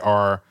women that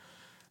are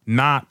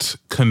not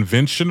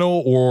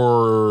conventional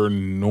or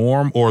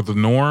the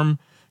norm,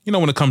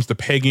 when it comes to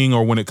pegging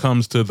or when it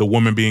comes to the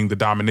woman being the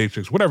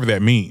dominatrix, whatever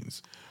that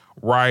means,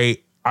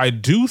 right? I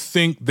do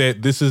think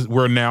that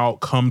we're now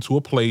come to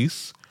a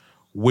place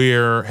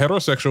where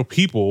heterosexual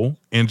people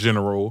in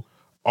general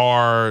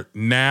are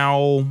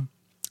now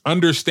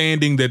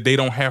understanding that they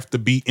don't have to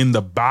be in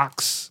the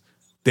box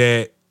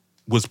that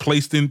was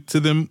placed into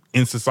them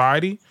in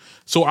society.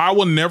 So I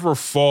will never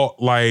fault,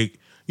 like,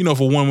 if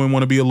a woman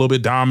want to be a little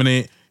bit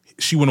dominant,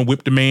 she want to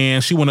whip the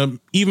man, she want to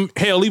even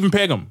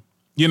peg him.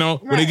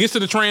 When it gets to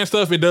the trans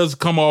stuff, it does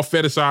come off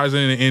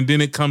fetishizing, and then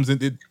it turns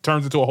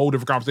into a whole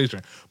different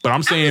conversation. But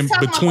I'm saying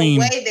between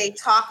the way they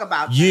talk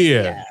about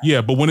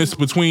yeah. But when it's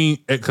between,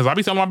 because I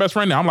be telling my best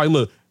friend now, I'm like,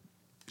 look,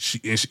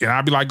 and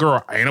I be like,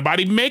 girl, ain't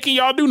nobody making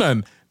y'all do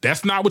nothing.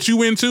 That's not what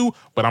you into.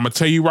 But I'm gonna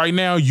tell you right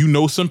now,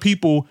 some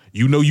people,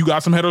 you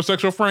got some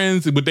heterosexual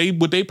friends with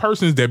they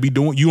persons that be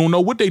doing, you don't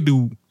know what they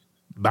do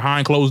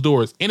behind closed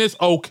doors, and it's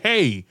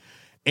okay.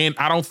 And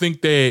I don't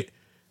think that.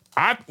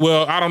 I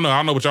don't know. I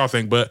don't know what y'all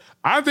think, but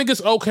I think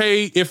it's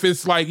okay if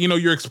it's like,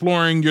 you're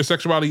exploring your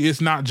sexuality.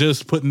 It's not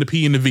just putting the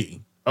P in the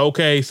V.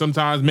 Okay.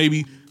 Sometimes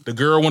maybe the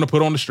girl want to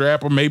put on the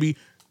strap, or maybe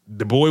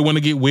the boy want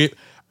to get whipped.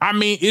 I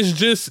mean,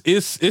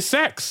 it's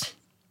sex.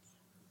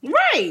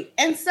 Right.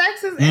 And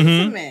sex is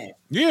intimate.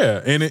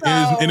 Yeah. And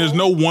and there's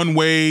no one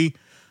way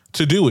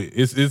to do it.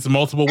 It's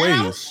multiple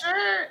ways.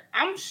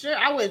 I'm sure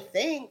I would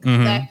think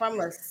that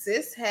from a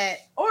cis het,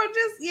 or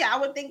just, I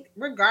would think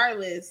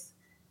regardless,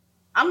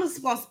 I'm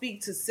just gonna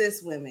speak to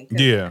cis women.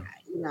 Yeah.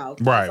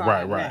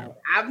 Right.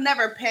 I've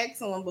never pegged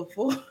someone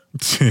before.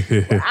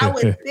 I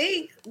would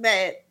think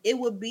that it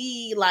would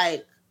be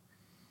like,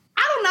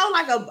 I don't know,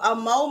 like a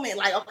moment,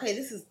 like,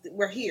 okay,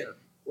 we're here.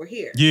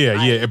 Yeah,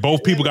 like,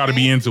 both people got to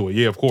be into it.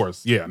 Yeah, of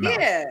course. Yeah, no.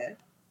 Yeah.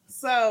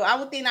 So I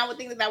would think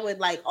that would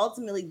like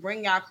ultimately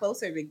bring y'all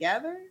closer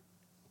together.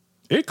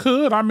 It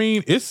could. I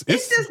mean, it's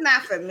just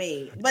not for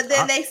me. But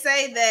then they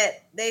say,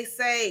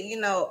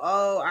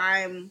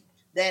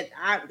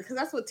 because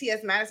that's what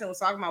T.S. Madison was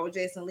talking about with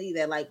Jason Lee,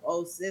 that like,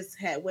 cis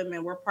het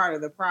women, we're part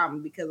of the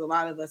problem because a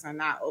lot of us are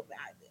not open.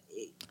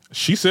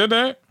 She said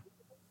that?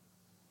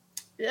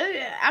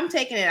 Yeah, I'm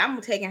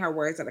taking her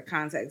words out of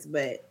context,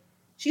 but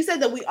she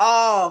said that we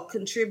all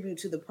contribute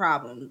to the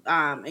problem,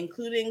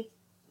 including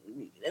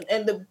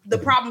and the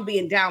problem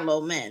being down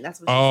low men. That's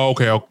what she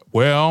said. Okay.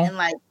 Well, and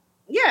like,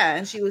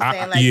 and she was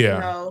saying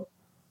like,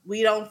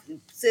 we don't,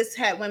 cis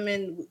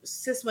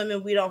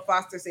women, we don't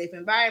foster safe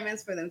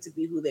environments for them to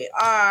be who they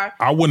are.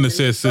 I wouldn't have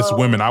said cis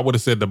women. I would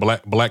have said the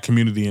black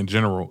community in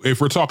general.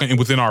 If we're talking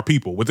within our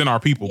people,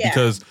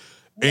 because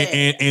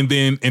and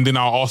then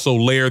I'll also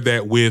layer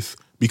that with,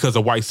 because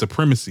of white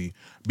supremacy,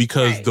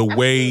 because the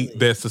way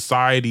that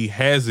society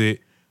has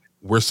it,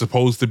 we're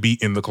supposed to be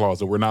in the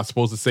closet. We're not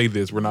supposed to say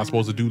this. We're not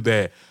supposed to do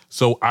that.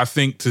 So I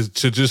think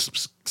to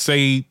just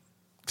say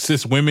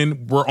cis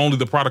women, we're only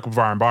the product of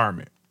our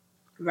environment.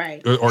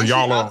 Right. Or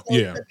y'all are,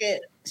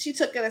 She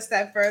took it a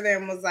step further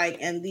and was like,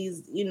 and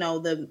these,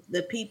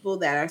 the people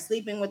that are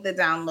sleeping with the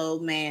down low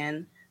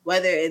man,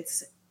 whether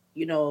it's,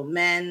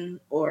 men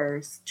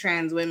or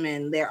trans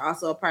women, they're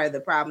also a part of the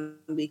problem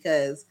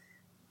because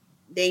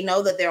they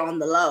know that they're on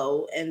the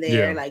low and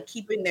they're like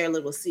keeping their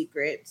little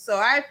secret. So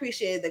I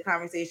appreciated the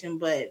conversation,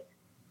 but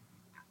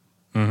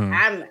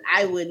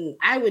I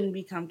wouldn't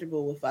be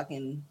comfortable with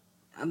fucking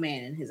a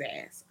man in his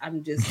ass.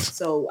 I'm just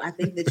so I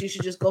think that you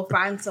should just go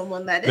find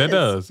someone that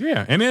does.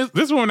 Yeah. And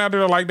there's women out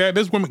there like that.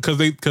 There's women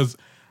because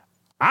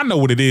I know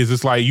what it is.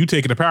 It's like you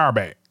taking the power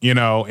back, you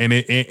know, and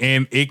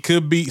it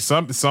could be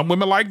some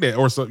women like that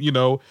or some, you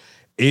know,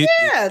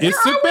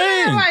 it's a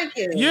thing. Like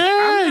it. Yeah.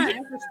 I'm not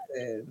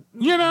interested.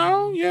 You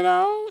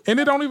know, and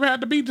it don't even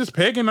have to be just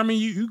pegging. I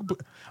mean, you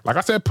like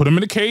I said, put them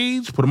in a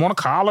cage, put them on a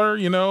collar,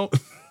 you know.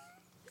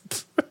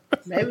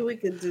 Maybe we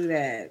could do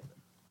that.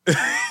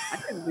 I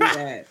could do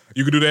that.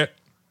 You could do that?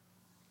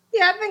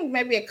 Yeah, I think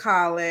maybe a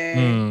collar.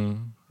 I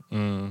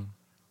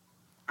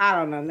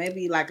don't know,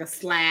 maybe like a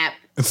slap.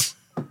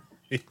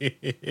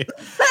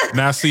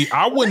 Now, see,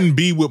 I wouldn't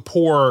be with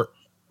poor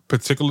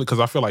particularly because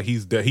I feel like he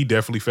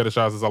definitely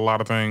fetishizes a lot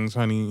of things,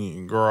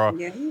 honey, girl.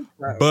 Yeah, he's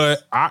gross.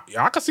 But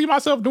I could see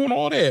myself doing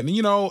all that. And,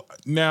 you know,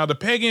 now the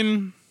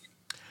pegging,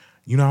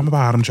 you know, I'm a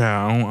bottom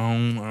child.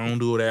 I don't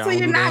do that. So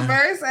you're not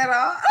versed at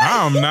all?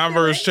 I'm not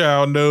versed,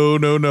 child. No.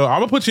 I'm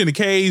gonna put you in a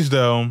cage,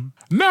 though.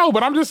 No,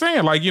 but I'm just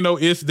saying, like, you know,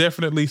 it's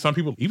definitely some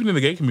people, even in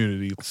the gay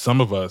community,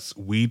 some of us,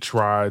 we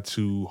try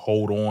to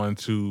hold on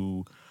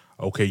to,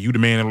 okay, you the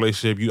man in a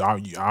relationship,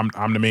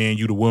 I'm the man,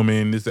 you the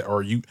woman,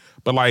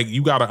 but like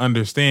you gotta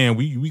understand,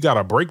 we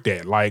gotta break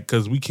that, like,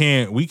 cause we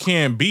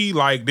can't be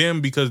like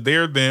them because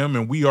they're them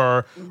and we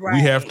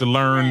have to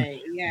learn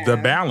the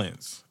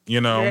balance, you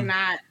know. You're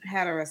not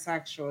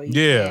heterosexual.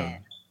 Yeah.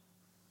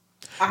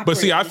 But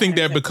see, I think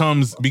that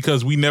becomes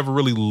because we never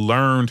really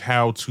learned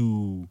how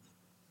to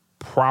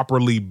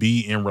properly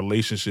be in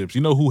relationships.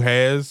 You know who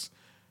has?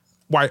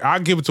 I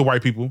give it to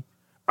white people.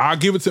 I'll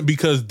give it to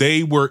because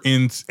they were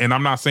in, and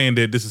I'm not saying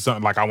that this is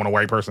something like I want a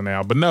white person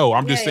now, but no,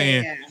 I'm just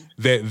saying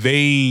that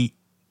they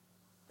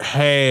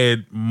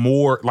had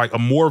more, like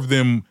more of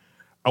them.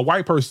 A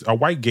white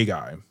gay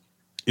guy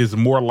is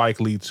more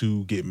likely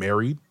to get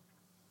married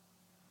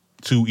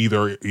to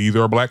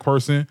either a black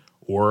person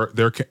or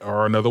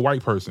another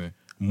white person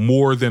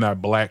more than a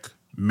black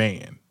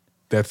man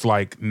that's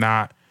like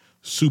not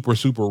super,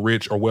 super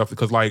rich or wealthy.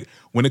 Because like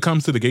when it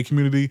comes to the gay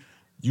community,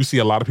 you see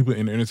a lot of people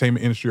in the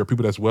entertainment industry or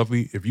people that's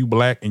wealthy. If you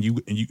black and you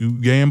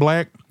gay and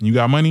black and you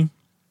got money,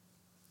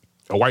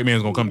 a white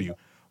man's gonna come to you.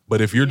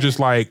 But if you're just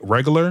like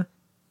regular,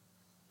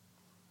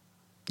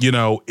 you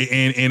know,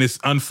 and it's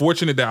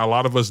unfortunate that a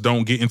lot of us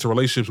don't get into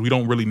relationships. We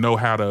don't really know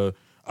how to.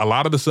 A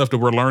lot of the stuff that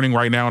we're learning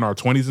right now in our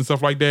 20s and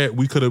stuff like that,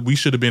 we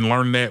should have been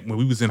learning that when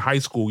we was in high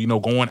school. You know,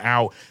 going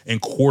out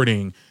and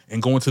courting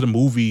and going to the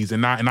movies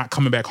and not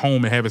coming back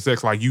home and having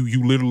sex. Like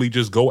you literally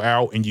just go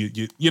out and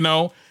you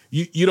know.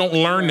 You don't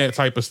learn that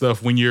type of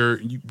stuff when you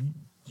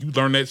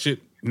learn that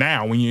shit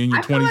now when you're in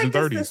your 20s and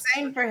 30s. It's the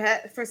same for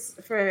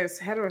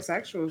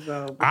heterosexuals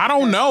though. I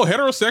don't know.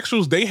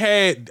 Heterosexuals, they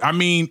had, I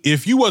mean,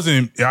 if you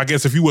wasn't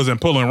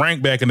pulling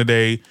rank back in the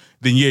day,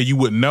 then yeah, you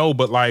wouldn't know.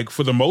 But like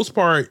for the most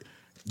part,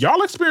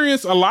 y'all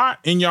experience a lot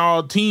in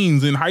y'all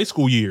teens and high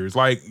school years,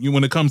 like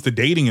when it comes to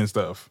dating and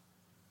stuff.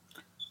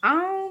 I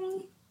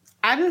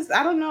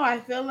don't know.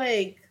 I feel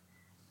like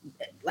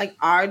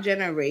our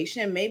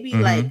generation, maybe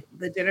like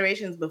the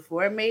generations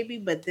before, maybe,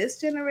 but this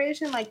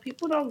generation, like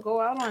people don't go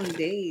out on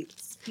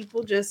dates.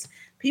 People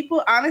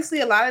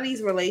honestly, a lot of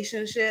these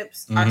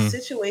relationships are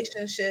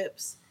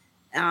situationships.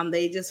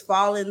 They just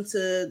fall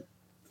into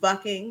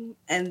fucking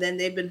and then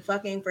they've been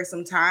fucking for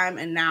some time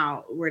and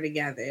now we're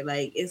together.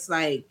 It's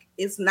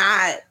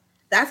not,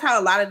 that's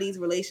how a lot of these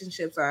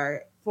relationships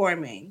are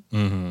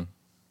forming.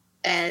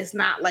 And it's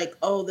not like,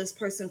 oh, this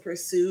person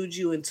pursued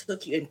you and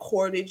took you and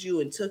courted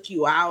you and took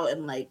you out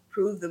and like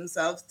proved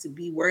themselves to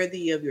be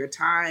worthy of your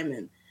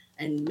time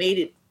and made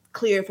it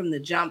clear from the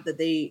jump that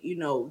they, you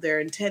know,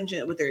 their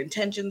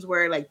intentions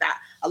were like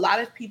that. A lot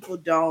of people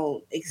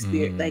don't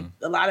experience, like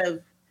a lot of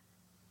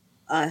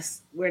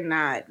us, we're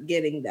not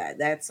getting that.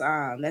 That's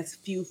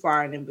few,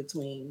 far and in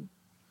between.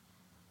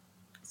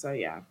 So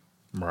yeah.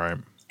 Right.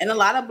 And a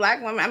lot of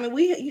black women. I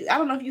mean, I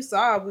don't know if you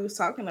saw. We was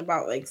talking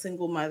about like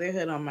single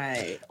motherhood on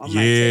my.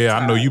 Yeah,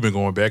 I know you've been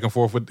going back and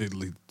forth with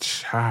the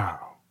child.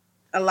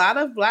 A lot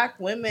of black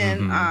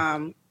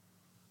women,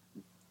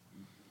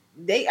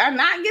 they are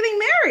not getting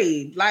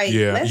married. Like,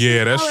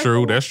 that's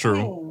true. That's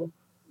true.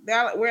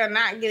 We're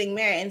not getting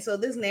married, and so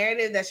this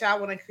narrative that y'all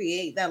want to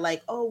create that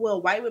like, oh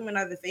well, white women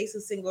are the face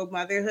of single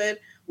motherhood.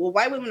 Well,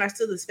 white women are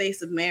still the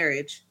face of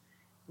marriage.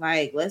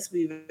 Like, let's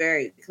be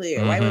very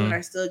clear. White women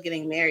are still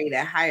getting married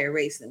at higher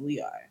rates than we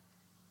are.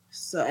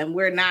 So, and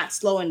we're not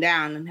slowing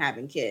down and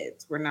having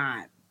kids. We're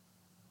not.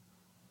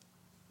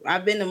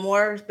 I've been to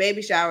more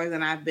baby showers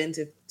than I've been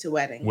to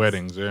weddings.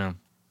 Weddings, yeah.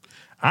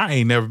 I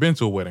ain't never been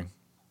to a wedding.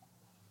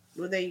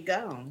 Well, there you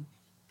go.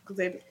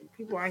 Because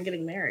people aren't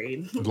getting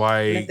married.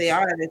 Like, and if they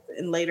are,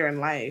 it's later in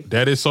life.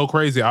 That is so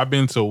crazy. I've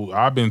been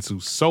to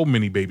so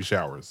many baby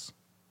showers.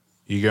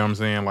 You get what I'm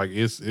saying? Like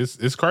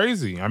it's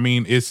crazy. I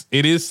mean, it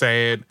is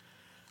sad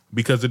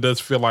because it does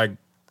feel like,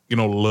 you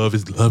know, love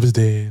is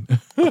dead.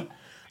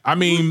 I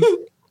mean,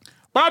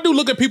 but I do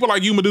look at people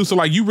like you, Medusa,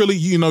 like you really,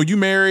 you know, you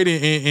married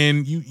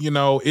and you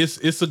know,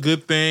 it's a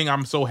good thing.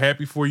 I'm so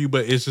happy for you,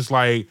 but it's just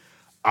like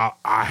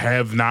I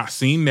have not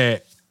seen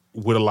that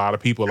with a lot of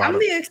people. I'm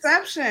the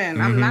exception.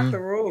 I'm not the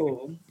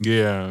rule.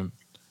 Yeah.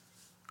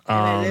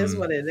 And it is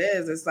what it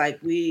is. It's like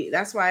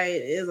that's why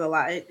it is a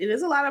lot. It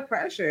is a lot of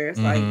pressure. It's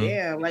like,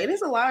 damn, like it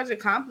is a large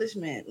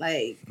accomplishment.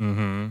 Like,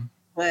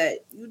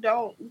 but you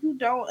don't,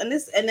 and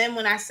then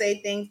when I say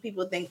things,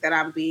 people think that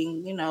I'm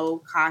being,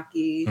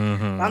 cocky. But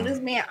I'm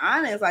just being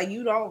honest. Like,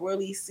 you don't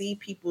really see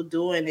people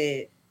doing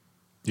it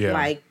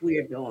like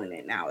we're doing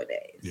it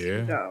nowadays. Yeah.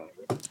 You don't.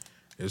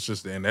 It's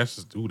just, and that's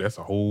just, that's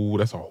a whole.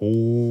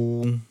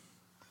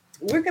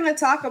 We're gonna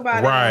talk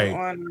about it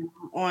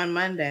on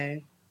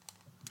Monday.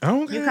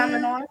 Okay. You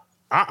coming on?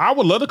 I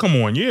would love to come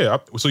on. Yeah.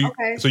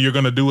 So you're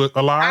gonna do it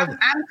live?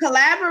 I'm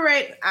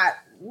collaborating.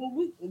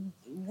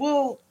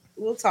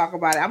 We'll talk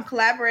about it. I'm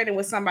collaborating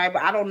with somebody,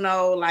 but I don't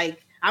know.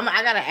 Like, I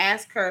gotta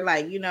ask her.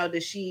 Like,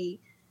 does she?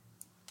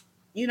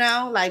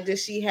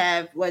 Does she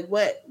have like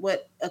what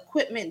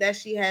equipment that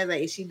she has?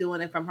 Like, is she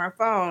doing it from her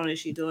phone? Is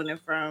she doing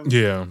it from?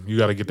 Yeah, you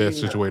got to get that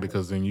situated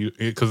because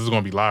it's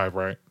gonna be live,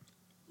 right?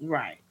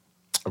 Right.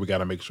 We got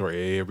to make sure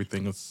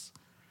everything is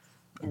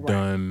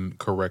done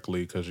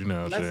correctly because I mean,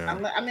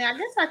 I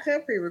guess I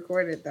could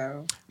pre-record it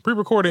though.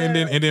 Pre-record it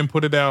and then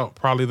put it out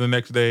probably the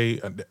next day.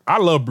 I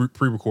love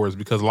pre-records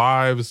because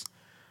lives,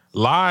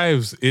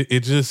 it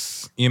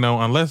just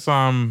unless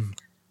I'm,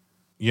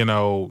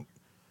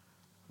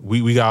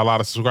 we got a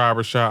lot of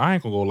subscribers. Shot. I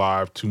ain't gonna go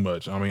live too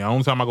much. I mean, the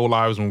only time I go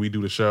live is when we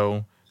do the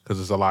show because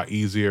it's a lot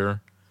easier.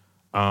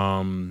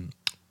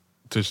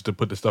 To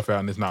put the stuff out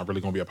and it's not really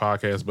gonna be a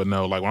podcast. But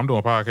no, like when I'm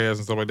doing podcasts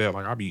and stuff like that,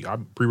 like I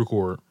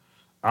pre-record.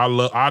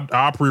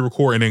 I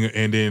pre-record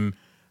and then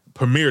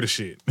premiere the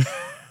shit.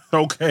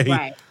 Okay,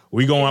 right.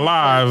 We going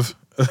live.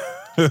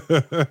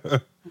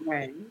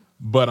 Right.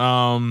 But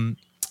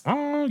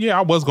yeah,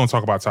 I was gonna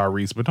talk about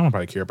Tyrese, but don't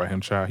nobody care about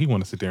him, child. He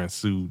want to sit there and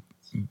sue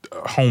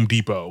Home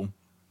Depot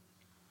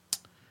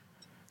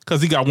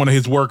because he got one of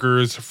his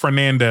workers,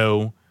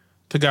 Fernando,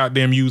 to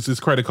goddamn use his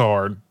credit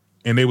card,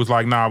 and they was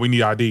like, "Nah, we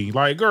need ID."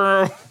 Like,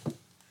 girl,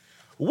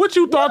 what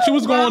you thought you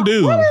was gonna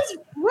do?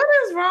 What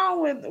is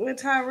wrong with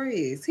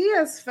Tyrese? He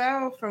has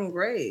fell from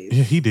grace.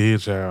 Yeah, he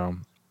did, child.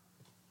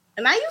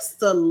 And I used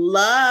to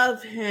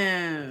love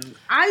him.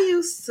 I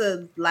used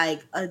to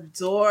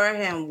adore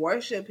him,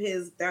 worship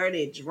his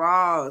dirty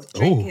draws,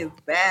 drink his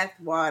bath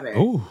water.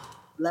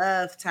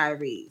 Love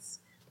Tyrese.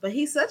 But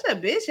he's such a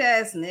bitch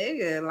ass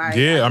nigga. Like,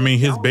 yeah, I mean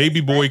his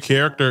baby boy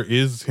character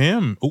is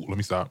him. Oh, let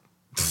me stop.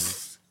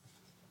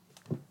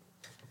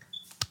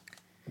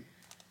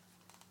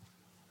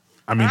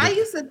 I mean, I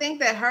used to think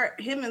that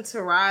him and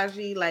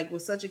Taraji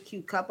was such a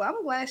cute couple.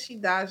 I'm glad she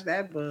dodged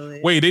that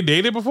bullet. Wait, they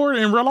dated before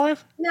in real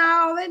life?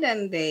 No, they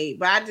didn't date.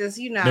 But I just,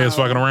 they was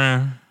fucking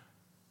around.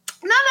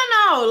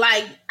 No.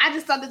 Like, I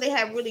just thought that they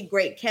had really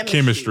great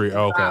chemistry.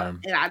 Okay.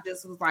 And I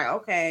just was like,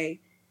 okay.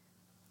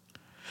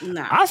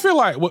 No. I feel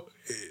like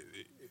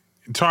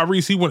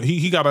Tyrese,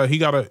 he got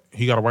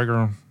a white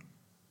girl.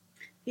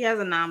 He has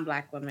a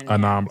non-black woman.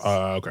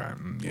 Okay.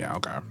 Yeah,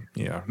 okay.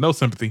 Yeah. No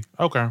sympathy.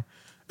 Okay.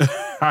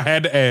 I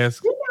had to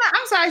ask.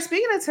 I'm sorry.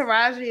 Speaking of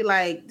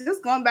Taraji,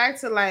 just going back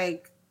to I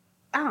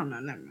don't know,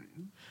 never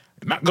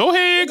mind. Go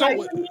ahead.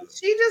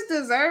 She just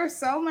deserves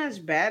so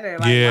much better.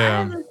 Why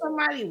hasn't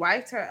somebody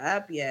wiped her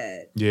up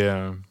yet?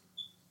 Yeah.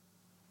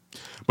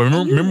 But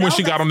remember when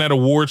she got on that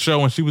award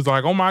show and she was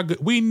like, "Oh my God,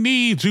 we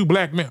need you,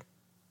 black men."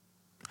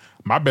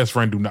 My best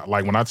friend do not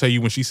like when I tell you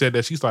when she said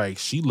that. She's like,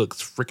 she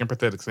looks freaking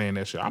pathetic saying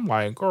that shit. I'm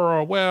like,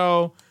 girl,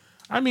 well,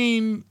 I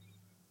mean,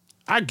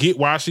 I get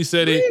why she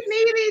said it. We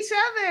need each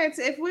other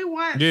if we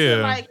want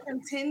to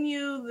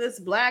continue this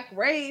black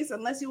race.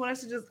 Unless you want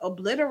us to just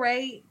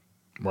obliterate,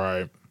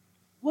 right?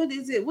 What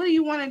is it? What do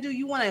you want to do?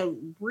 You want to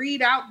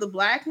breed out the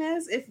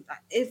blackness? If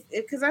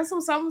because that's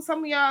what some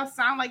of y'all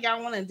sound like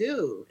y'all want to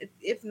do.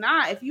 If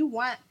not, if you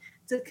want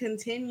to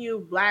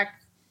continue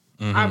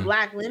our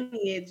black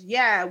lineage,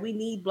 yeah, we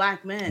need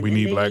black men. We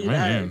need black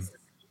men.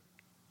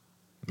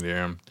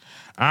 Yeah,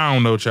 I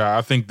don't know, child.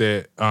 I think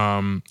that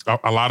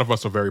a lot of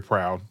us are very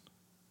proud.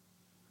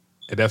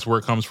 And that's where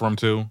it comes from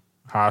too.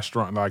 High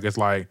strong, it's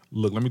like,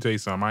 look, let me tell you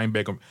something. I ain't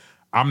begging.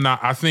 I'm not.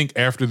 I think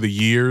after the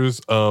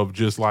years of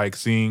just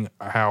seeing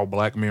how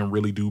black men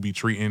really do be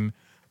treating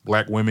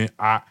black women,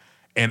 I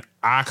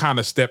kind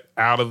of stepped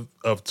out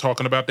of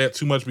talking about that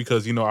too much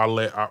because that's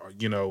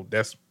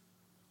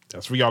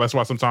for y'all. That's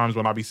why sometimes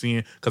when I be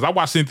seeing, because I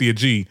watch Cynthia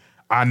G,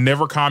 I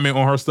never comment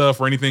on her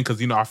stuff or anything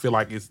because I feel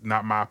like it's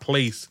not my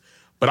place.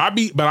 But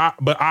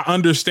I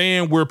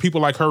understand where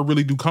people like her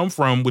really do come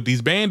from with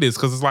these bandits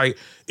because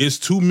it's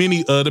too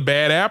many of the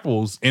bad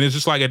apples, and it's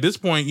just at this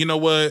point, you know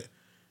what?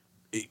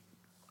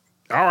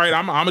 All right,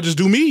 I'm gonna just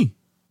do me.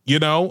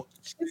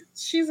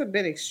 She's a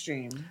bit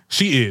extreme.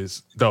 She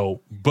is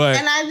though, but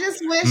and I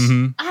just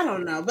wish I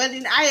don't know, but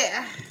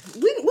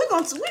we're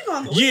gonna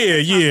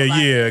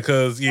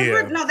because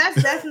no,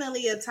 that's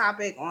definitely a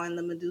topic on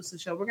the Medusa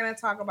show. We're gonna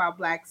talk about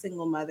black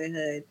single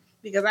motherhood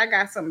because I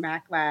got some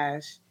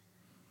backlash.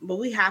 But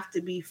we have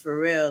to be for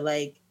real.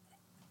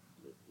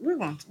 we're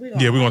gonna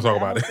talk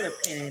about it. I'm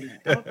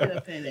gonna put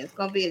a pin in it. It's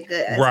gonna be a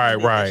good.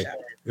 Right.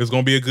 It's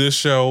gonna be a good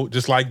show,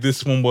 just like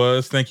this one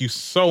was. Thank you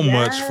so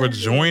much for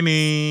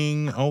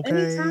joining.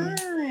 Okay. Anytime.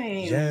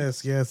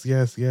 Yes. Thank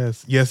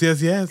you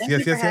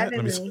for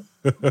having me.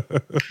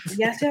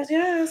 Yes.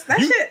 That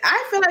shit.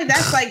 I feel like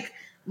that's like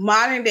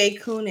modern day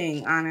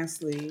cooning.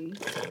 Honestly,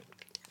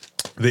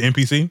 the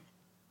NPC.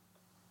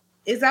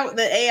 Is that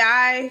the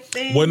AI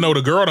thing? Well, no,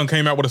 the girl done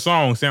came out with a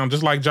song sound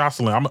just like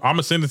Jocelyn. I'm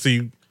gonna send it to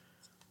you.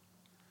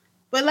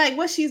 But like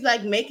what she's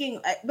like making,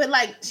 but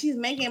like she's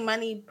making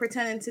money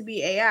pretending to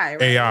be AI,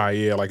 right? AI,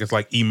 yeah, like it's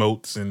like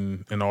emotes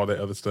and all that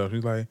other stuff.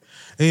 She's like,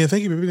 hey,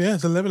 thank you, baby.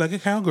 That's a level like a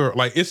cowgirl.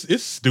 Like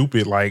it's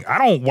stupid. Like I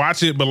don't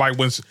watch it, but like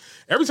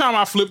every time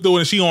I flip through it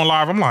and she on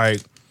live, I'm like,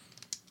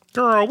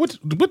 girl,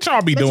 what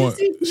y'all be doing? You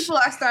see, people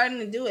are starting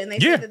to do it, and they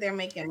say that they're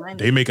making money.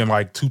 They making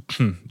like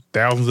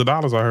thousands of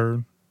dollars. I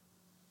heard.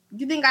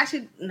 You think I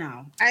should?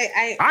 No,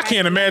 I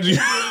can't imagine.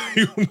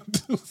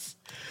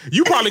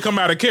 You probably come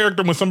out of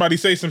character when somebody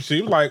say some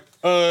shit. Like,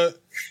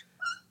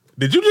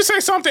 did you just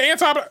say something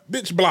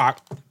bitch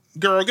block?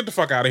 Girl, get the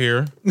fuck out of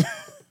here.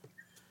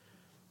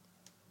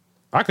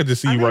 I could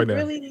just see you right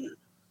now.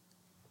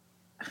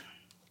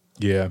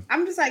 Yeah.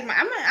 I'm just like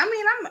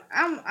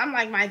I'm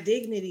like my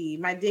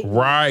dignity.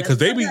 Right, because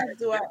they be.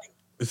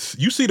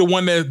 You see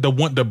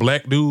the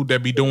black dude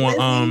that be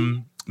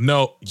doing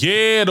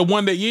the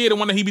one that he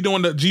be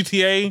doing the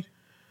GTA.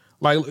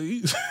 Like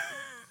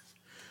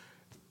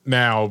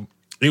now.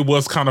 It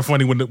was kind of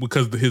funny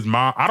because his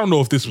mom, I don't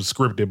know if this was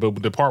scripted,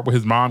 but the part where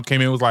his mom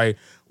came in was like,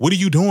 what are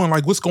you doing?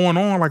 Like, what's going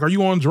on? Like, are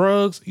you on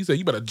drugs? He said,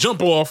 you better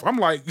jump off. I'm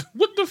like,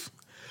 what the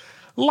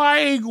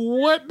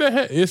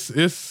heck? It's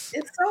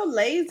so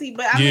lazy,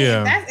 but I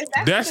mean,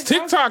 that's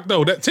TikTok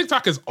though. That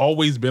TikTok has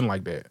always been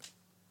like that.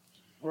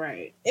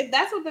 Right. If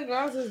that's what the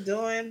girls is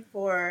doing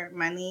for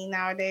money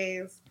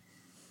nowadays,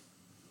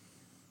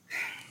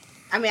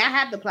 I mean, I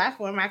have the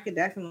platform. I could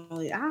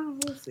definitely.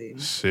 We'll see.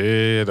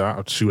 Shit,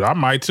 I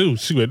might too.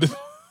 Shoot.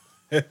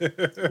 At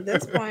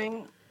this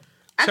point,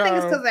 I think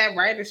it's because of that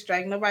writer's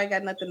strike. Nobody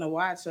got nothing to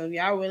watch. So if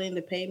y'all willing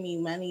to pay me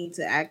money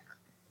to act,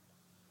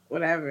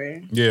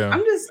 whatever. Yeah.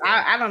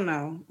 I don't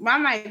know. I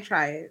might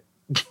try it.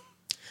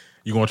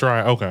 You gonna try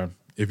it? Okay.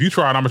 If you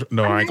try it, I ain't gonna.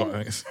 No, I ain't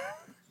gonna.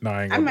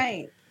 I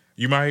might.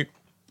 You might.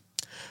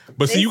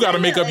 But see, you gotta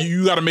make up.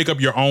 You gotta make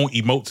up your own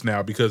emotes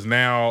now because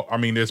now, I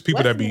mean, there's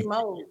people that be.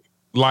 Emote?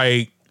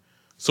 Like,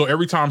 so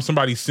every time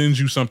somebody sends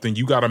you something,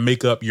 you got to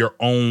make up your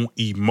own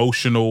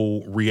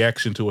emotional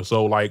reaction to it.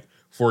 So, like,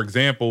 for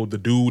example, the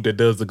dude that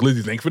does the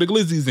glizzies, thank you for the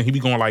glizzies, and he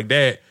be going like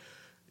that.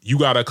 You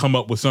got to come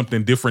up with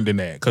something different than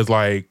that. Because,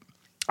 like,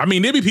 I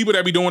mean, there be people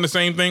that be doing the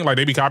same thing. Like,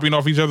 they be copying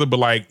off each other. But,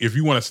 like, if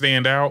you want to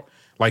stand out,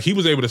 like, he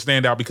was able to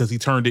stand out because he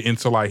turned it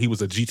into, like, he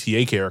was a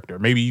GTA character.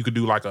 Maybe you could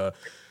do, like, there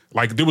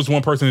was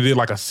one person that did,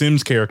 like, a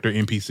Sims character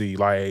NPC.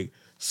 Like,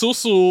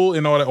 Susu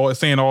and all that, or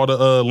saying all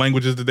the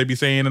languages that they be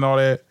saying and all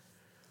that.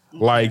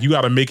 Like, you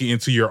got to make it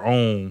into your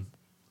own.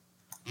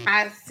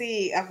 I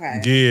see.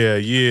 Okay.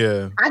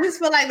 Yeah. I just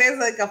feel like there's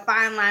like a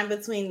fine line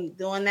between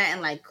doing that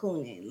and like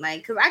cooning.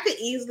 Like, because I could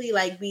easily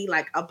like be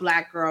like a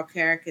black girl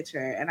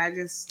caricature, and I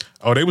just.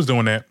 Oh, they was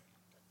doing that.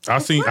 I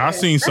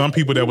seen some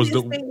people that was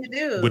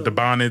with the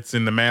bonnets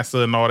and the massa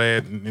and all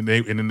that, and then they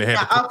had and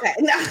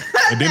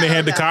then they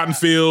had the cotton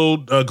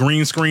field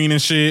green screen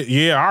and shit.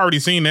 Yeah, I already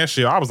seen that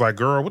shit. I was like,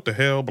 girl, what the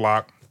hell,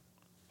 block?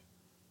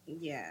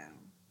 Yeah.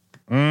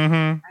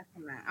 Mm-hmm.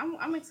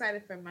 I'm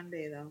excited for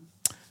Monday though.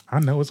 I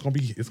know it's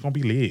gonna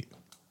be lit.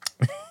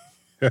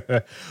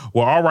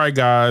 Well, all right,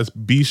 guys,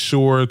 be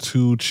sure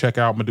to check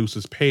out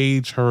Medusa's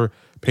page. Her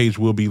page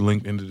will be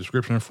linked in the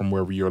description from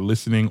wherever you're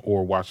listening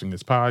or watching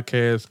this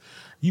podcast.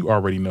 You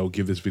already know,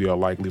 give this video a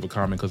like, leave a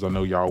comment, because I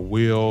know y'all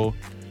will.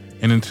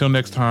 And until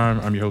next time,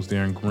 I'm your host,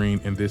 Darren Green,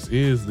 and this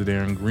is The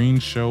Darren Green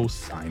Show,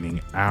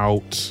 signing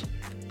out.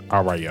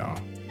 All right, y'all.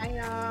 Bye,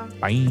 y'all.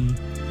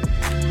 Bye.